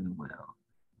own free will.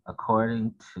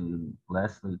 According to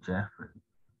Leslie Jeffrey,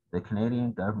 the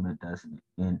Canadian government does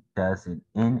an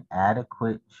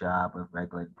inadequate job of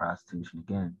regulating prostitution.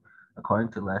 Again, according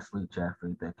to Leslie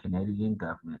Jeffrey, the Canadian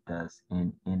government does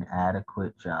an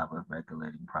inadequate job of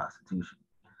regulating prostitution.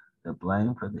 The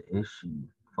blame for the issue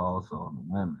falls on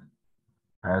women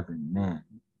rather than men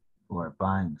who are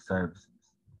buying the services.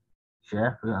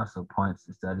 Jeffrey also points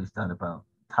to studies done about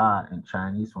Thai and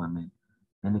Chinese women,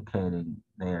 indicating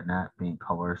they are not being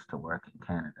coerced to work in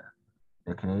Canada.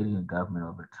 The Canadian government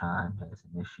over time has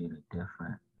initiated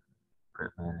different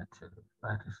preventative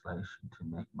legislation to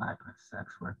make migrant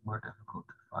sex work more difficult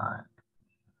to find.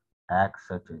 Acts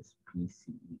such as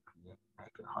PCEPA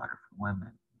make it harder for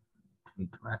women to be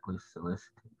directly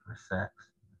solicited for sex.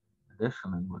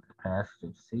 Additionally, with the passage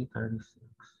of C-36,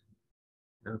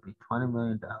 there will be $20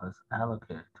 million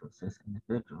allocated to assist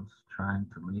individuals trying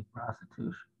to leave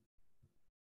prostitution.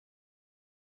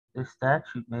 This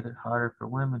statute made it harder for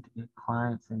women to get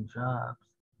clients and jobs.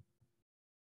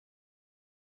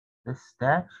 This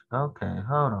statute, okay,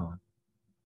 hold on.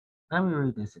 Let me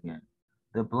read this again.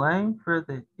 The blame for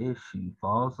the issue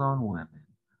falls on women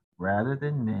rather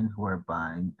than men who are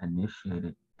buying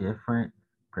initiated different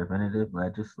preventative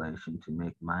legislation to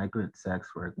make migrant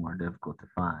sex work more difficult to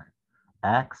find.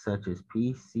 Acts such as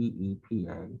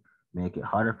PCEPA make it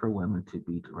harder for women to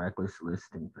be directly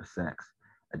soliciting for sex.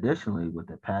 Additionally, with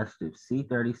the passage of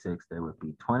C-36, there would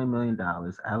be $20 million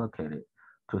allocated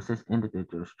to assist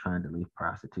individuals trying to leave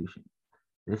prostitution.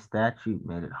 This statute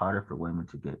made it harder for women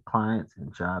to get clients,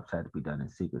 and jobs had to be done in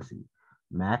secrecy.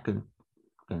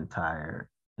 McIntyre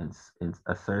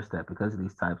asserts that because of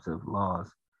these types of laws,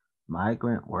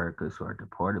 migrant workers who are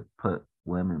deported put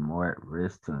women more at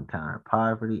risk to encounter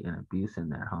poverty and abuse in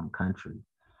their home country.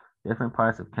 Different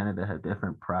parts of Canada have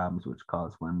different problems which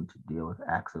cause women to deal with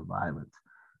acts of violence.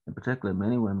 In particular,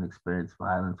 many women experience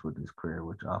violence with this career,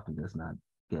 which often does not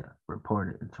get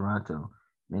reported. In Toronto,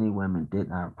 many women did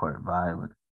not report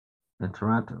violence. In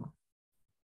Toronto,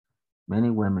 many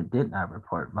women did not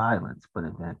report violence, but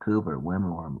in Vancouver,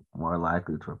 women were more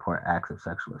likely to report acts of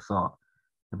sexual assault.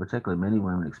 In particular, many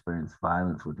women experience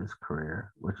violence with this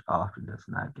career, which often does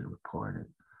not get reported.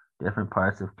 Different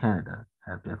parts of Canada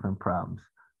have different problems,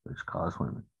 which cause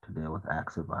women to deal with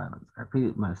acts of violence. I repeat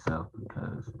it myself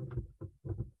because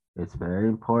it's very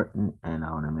important and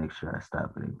I want to make sure I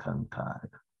stop getting tongue tied.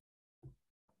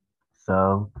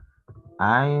 So,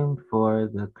 I am for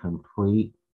the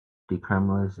complete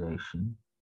decriminalization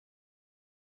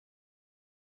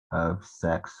of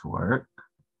sex work.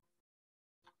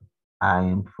 I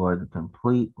am for the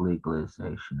complete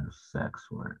legalization of sex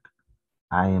work.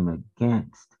 I am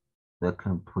against the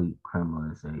complete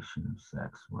criminalization of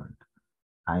sex work.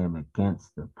 I am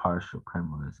against the partial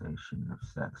criminalization of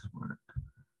sex work.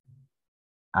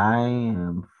 I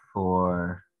am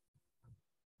for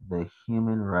the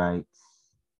human rights,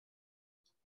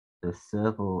 the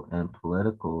civil and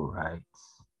political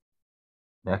rights,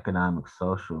 the economic,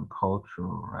 social, and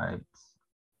cultural rights,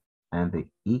 and the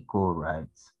equal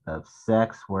rights of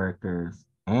sex workers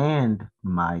and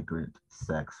migrant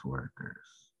sex workers.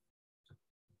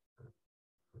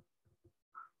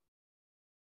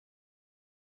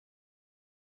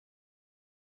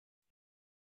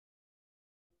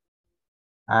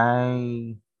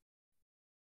 I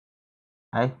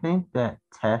I think that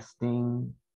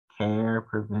testing, care,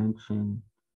 prevention,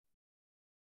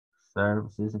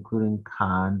 services, including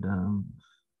condoms,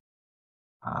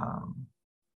 um,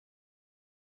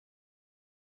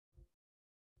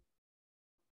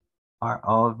 are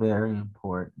all very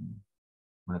important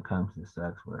when it comes to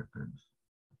sex workers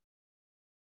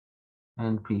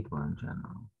and people in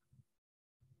general.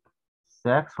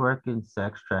 Sex work and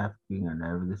sex trafficking are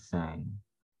never the same.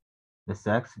 The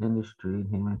sex industry and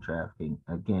human trafficking,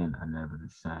 again, are never the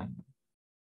same.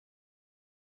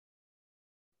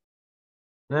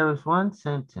 There was one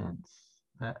sentence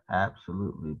that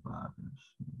absolutely bothers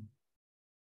me.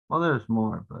 Well, there's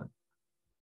more, but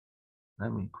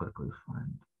let me quickly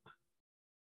find it.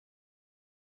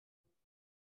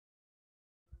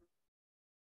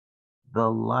 The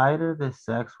lighter the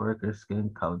sex worker's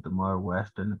skin color, the more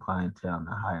Western the clientele and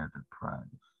the higher the price.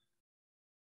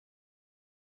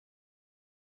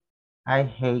 I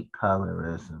hate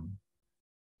colorism.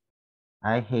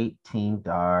 I hate team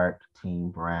dark,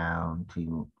 team brown,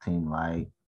 team light.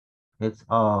 It's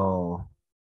all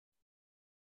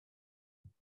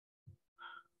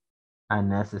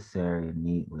unnecessary and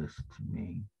needless to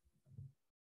me.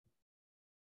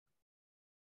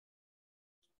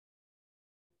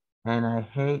 And I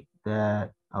hate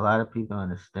that a lot of people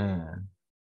understand.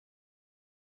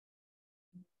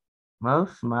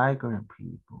 Most migrant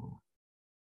people,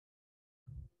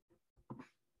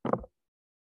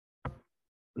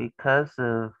 because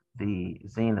of the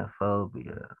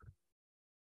xenophobia,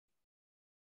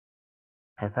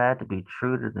 have had to be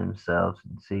true to themselves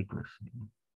in secrecy.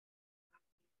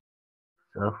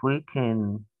 So if we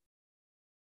can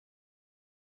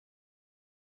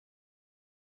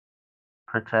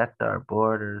protect our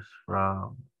borders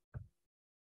from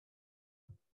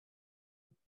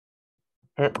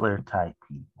Hitler type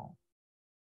people,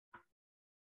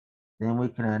 then we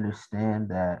can understand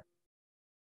that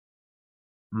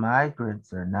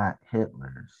migrants are not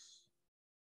Hitlers.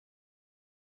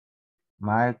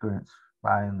 Migrants,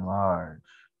 by and large,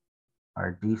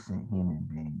 are decent human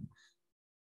beings.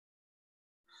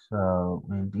 So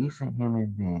when decent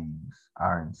human beings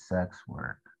are in sex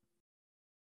work,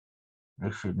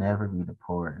 they should never be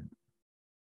deported.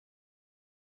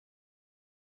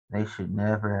 They should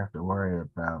never have to worry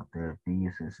about their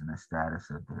visas and the status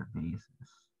of their visas.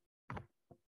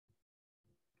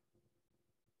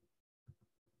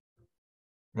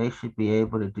 They should be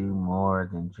able to do more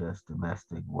than just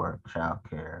domestic work,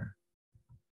 childcare,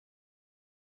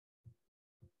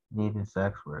 and even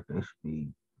sex work. They should be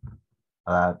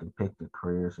allowed to pick the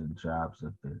careers and jobs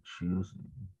of their choosing.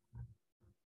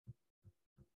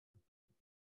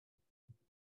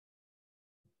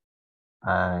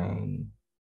 I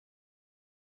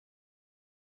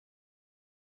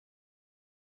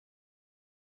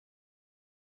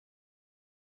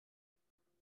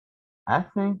I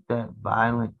think that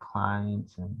violent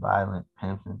clients and violent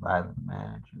pimps and violent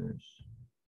managers,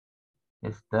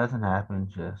 it doesn't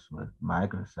happen just with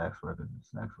migrant sex workers and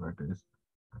sex workers.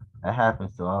 That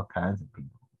happens to all kinds of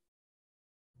people.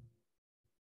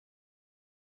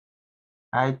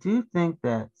 I do think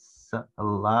that a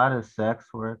lot of sex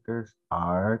workers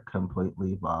are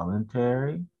completely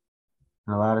voluntary,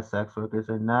 and a lot of sex workers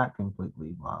are not completely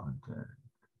voluntary.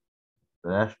 So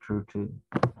that's true too.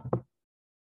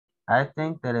 I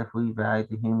think that if we value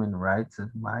the human rights of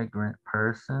migrant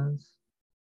persons,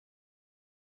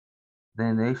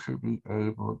 then they should be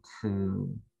able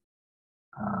to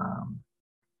um,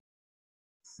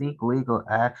 seek legal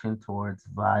action towards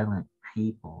violent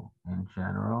people in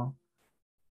general.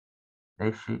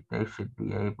 They should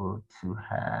be able to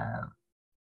have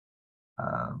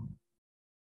um,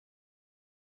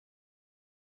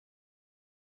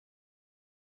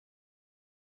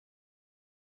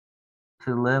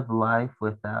 to live life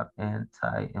without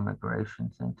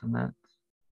anti-immigration sentiments.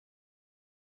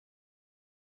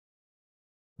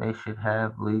 They should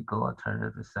have legal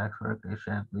alternatives to sex work. They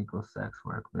should have legal sex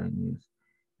work venues,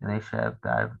 and they should have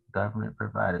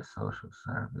government-provided social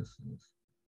services.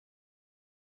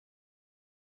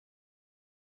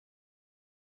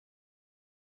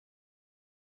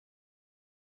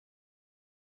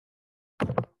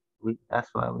 That's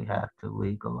why we have to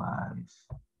legalize,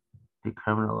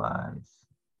 decriminalize,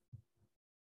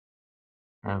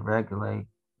 and regulate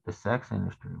the sex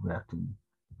industry. We have to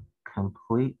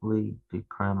completely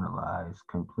decriminalize,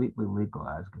 completely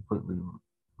legalize, completely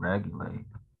regulate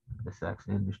the sex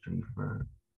industry for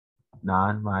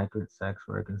non-migrant sex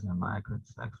workers and migrant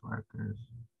sex workers.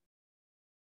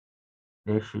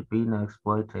 There should be no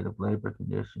exploitative labor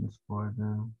conditions for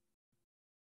them.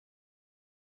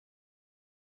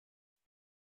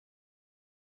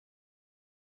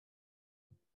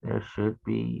 There should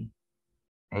be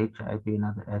HIV and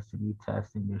other STD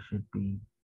testing. There should be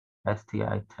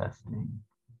STI testing.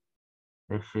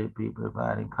 There should be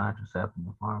providing contraception in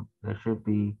the form. There should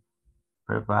be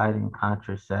providing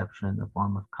contraception in the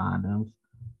form of condoms.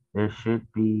 There should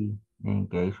be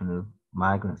engagement of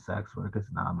migrant sex workers,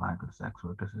 non-migrant sex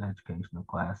workers in educational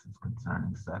classes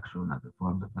concerning sexual and other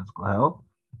forms of physical health.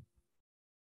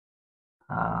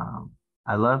 Um,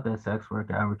 I love that sex work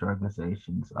outreach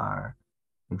organizations are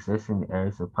existing in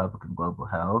areas of public and global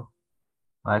health,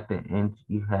 like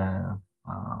you have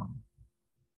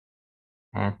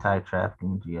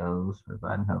anti-trafficking NGOs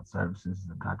providing health services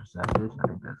and contraceptives. I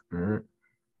think that's good.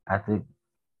 I think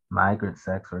migrant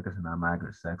sex workers and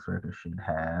non-migrant sex workers should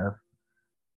have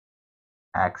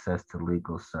access to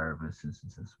legal services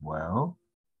as well.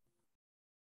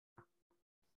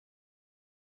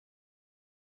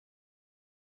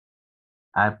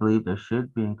 I believe there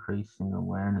should be increasing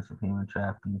awareness of human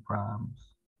trafficking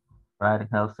problems. Providing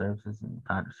health services and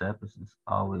contraceptives is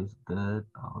always good,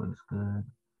 always good.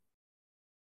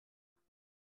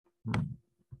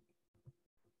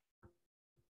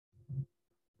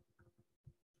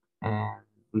 And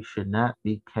we should not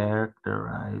be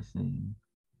characterizing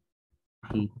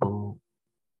people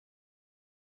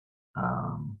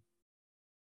um,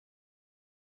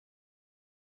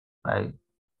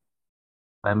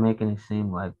 by making it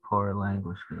seem like poor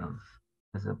language skills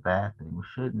is a bad thing. We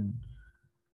shouldn't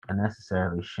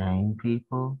unnecessarily shame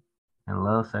people in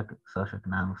low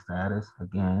socioeconomic status.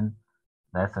 Again,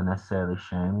 that's unnecessarily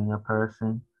shaming a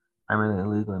person. Primarily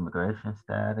illegal immigration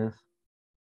status.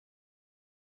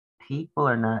 People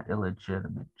are not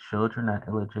illegitimate. Children are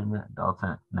illegitimate. Adults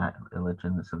are not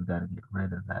illegitimate. So we got to get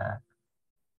rid of that.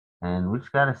 And we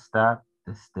just got to stop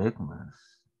the stigmas.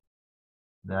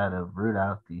 Gotta root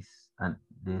out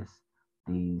this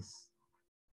these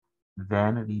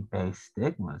vanity-based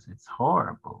stigmas. It's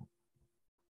horrible.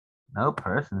 No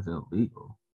person's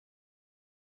illegal.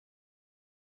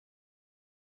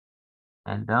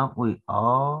 And don't we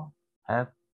all have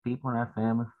people in our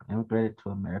family immigrated to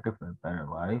America for a better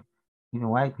life? Even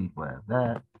white people have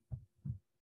that.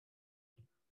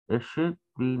 There should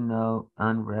be no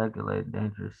unregulated,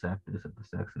 dangerous sectors of the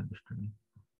sex industry.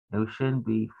 And we shouldn't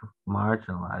be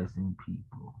marginalizing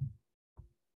people.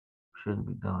 We shouldn't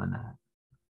be doing that.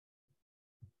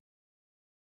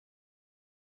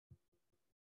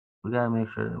 We gotta make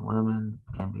sure that women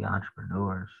can be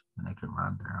entrepreneurs and they can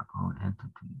run their own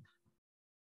entities.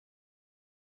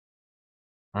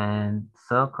 And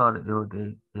so-called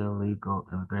illegal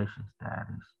immigration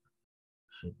status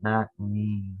should not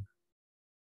mean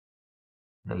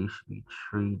that you should be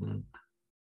treated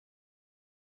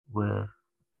with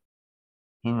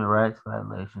human rights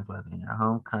violations, whether in your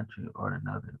home country or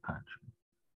another country.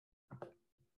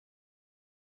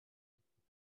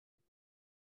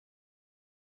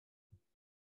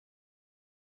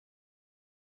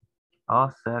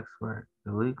 All sex work,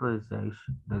 the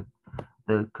legalization,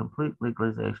 the complete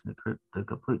legalization, the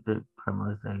complete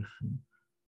decriminalization,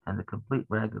 and the complete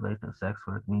regulation of sex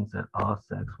work means that all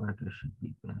sex workers should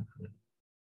be benefited.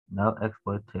 No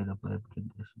exploitative labor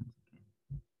conditions.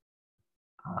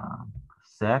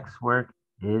 Sex work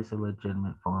is a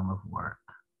legitimate form of work.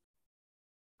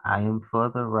 I am for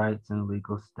the rights and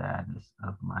legal status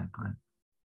of migrant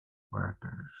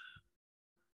workers.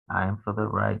 I am for the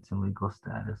rights and legal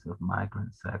status of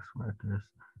migrant sex workers.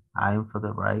 I am for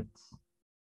the rights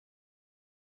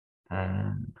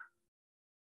and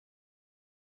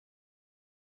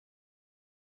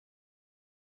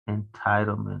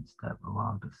entitlements that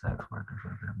belong to sex workers,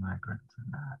 whether they're migrants or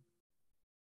not.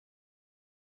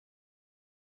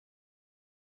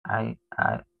 I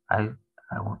I I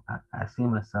I see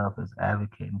myself as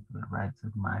advocating for the rights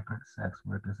of migrant sex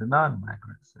workers and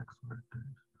non-migrant sex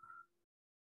workers.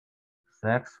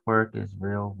 Sex work is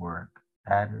real work.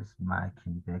 That is my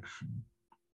conviction.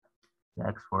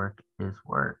 Sex work is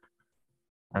work.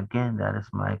 Again, that is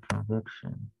my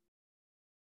conviction.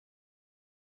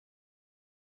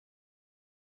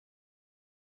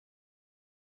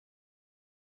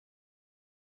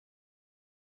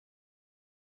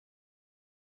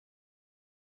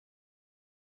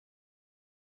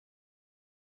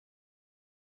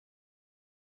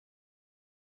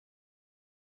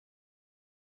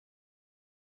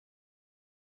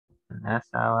 And that's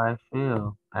how I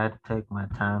feel. I had to take my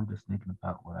time just thinking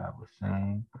about what I was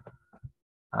saying.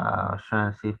 I was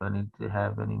trying to see if I need to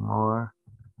have any more.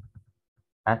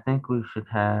 I think we should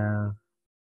have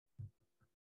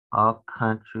all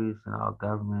countries and all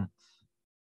governments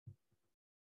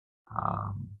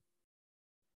um,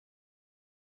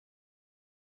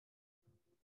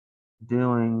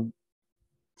 doing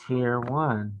tier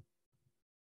one.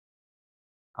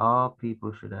 All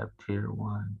people should have tier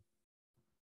one.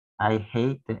 I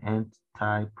hate the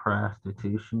anti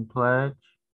prostitution pledge.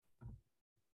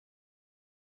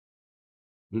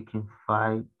 You can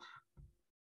fight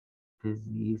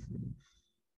diseases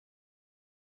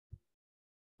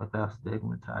without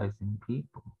stigmatizing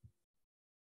people.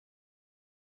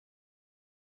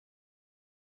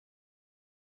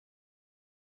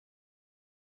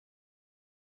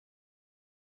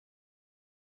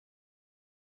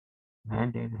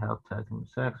 Mandated health testing for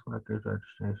sex workers,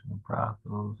 registration of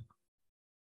brothels,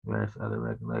 various other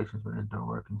regulations for indoor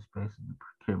working spaces and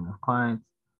procurement of clients.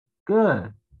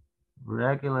 Good.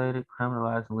 Regulated,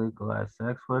 criminalized, and legalized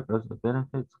sex work. Those are the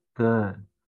benefits. Good.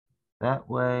 That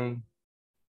way,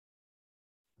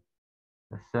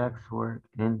 the sex work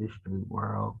industry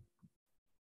world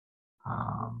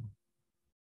um,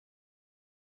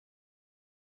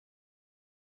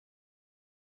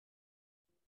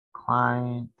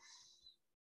 clients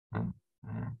and,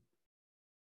 and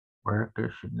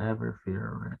workers should never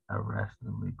fear arrest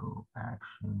and legal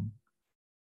action.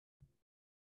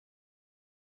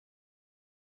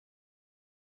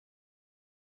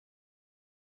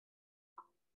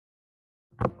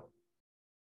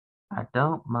 I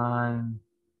don't mind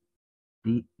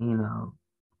the,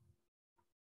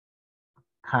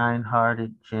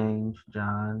 kind-hearted James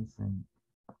Johns and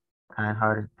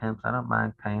kind-hearted pimps. I don't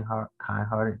mind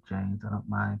kind-hearted James. I don't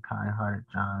mind kind-hearted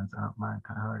Johns. I don't mind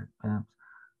kind-hearted pimps.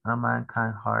 I don't mind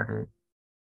kind-hearted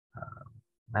uh,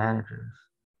 managers.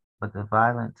 But the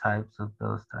violent types of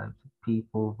those types of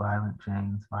people, violent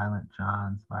James, violent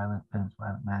Johns, violent pimps,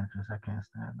 violent managers, I can't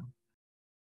stand them.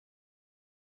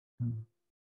 Hmm.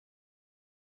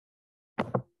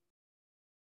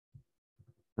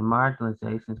 The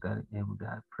marginalization's got to end. We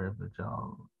got to privilege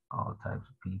all types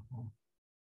of people.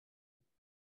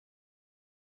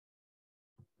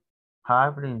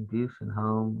 Poverty and abuse in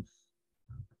homes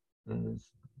is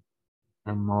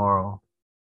immoral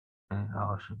and it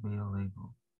all should be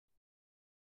illegal.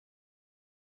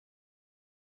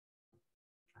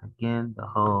 Again, the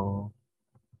whole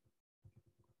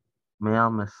male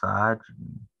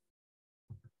misogyny,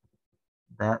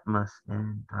 that must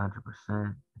end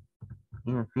 100%.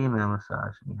 Even female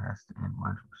misogyny has to end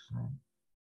 100%.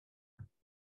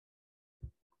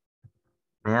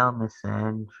 Male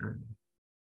misandry,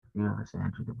 female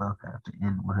misandry, they both have to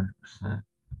end 100%.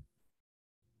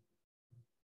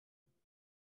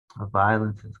 The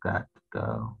violence has got to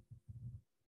go.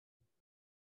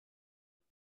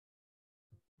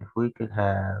 If we could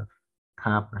have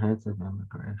comprehensive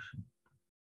immigration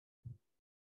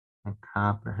and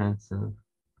comprehensive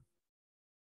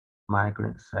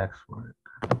migrant sex work,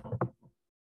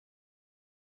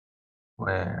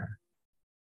 where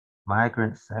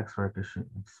migrant sex workers should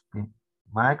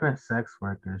migrant sex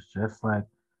workers, just like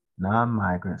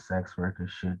non-migrant sex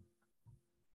workers, should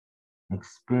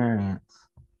experience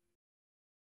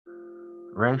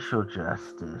racial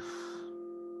justice,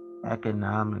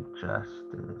 economic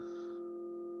justice,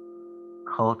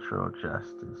 cultural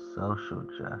justice, social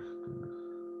justice,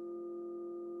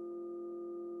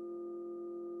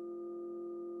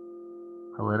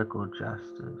 political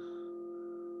justice,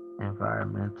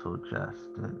 environmental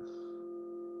justice.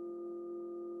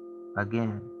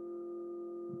 Again,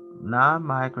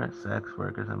 non-migrant sex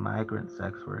workers and migrant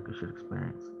sex workers should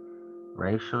experience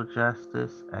racial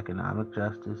justice, economic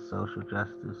justice, social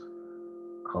justice,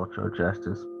 cultural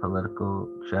justice, political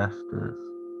justice,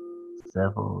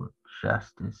 civil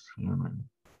justice, human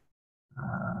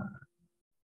uh,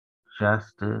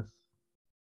 justice,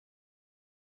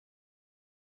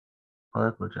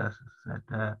 political justice at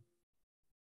that,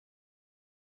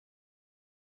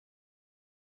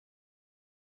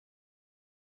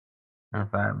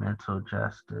 environmental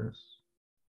justice,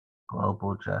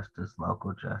 global justice,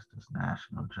 local justice,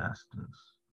 national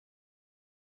justice.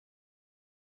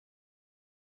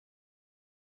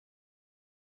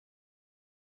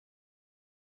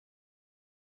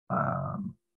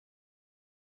 Um,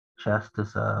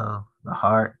 Justice of the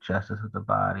heart, justice of the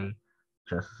body,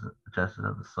 justice, justice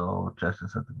of the soul,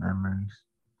 justice of the memories,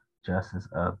 justice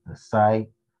of the sight,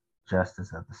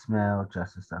 justice of the smell,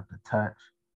 justice of the touch,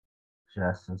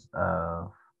 justice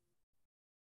of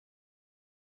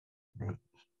the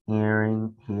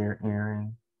hearing,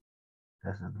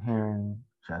 justice of hearing,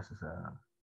 justice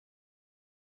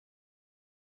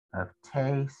of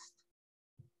taste,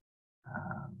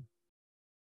 um,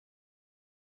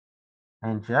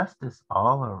 and justice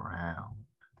all around,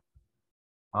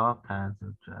 all kinds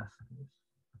of justice.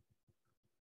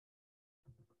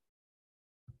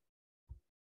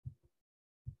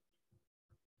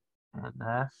 And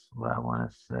that's what I want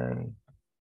to say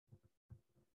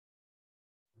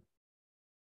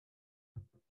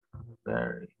for the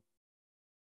very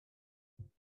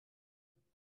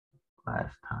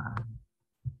last time.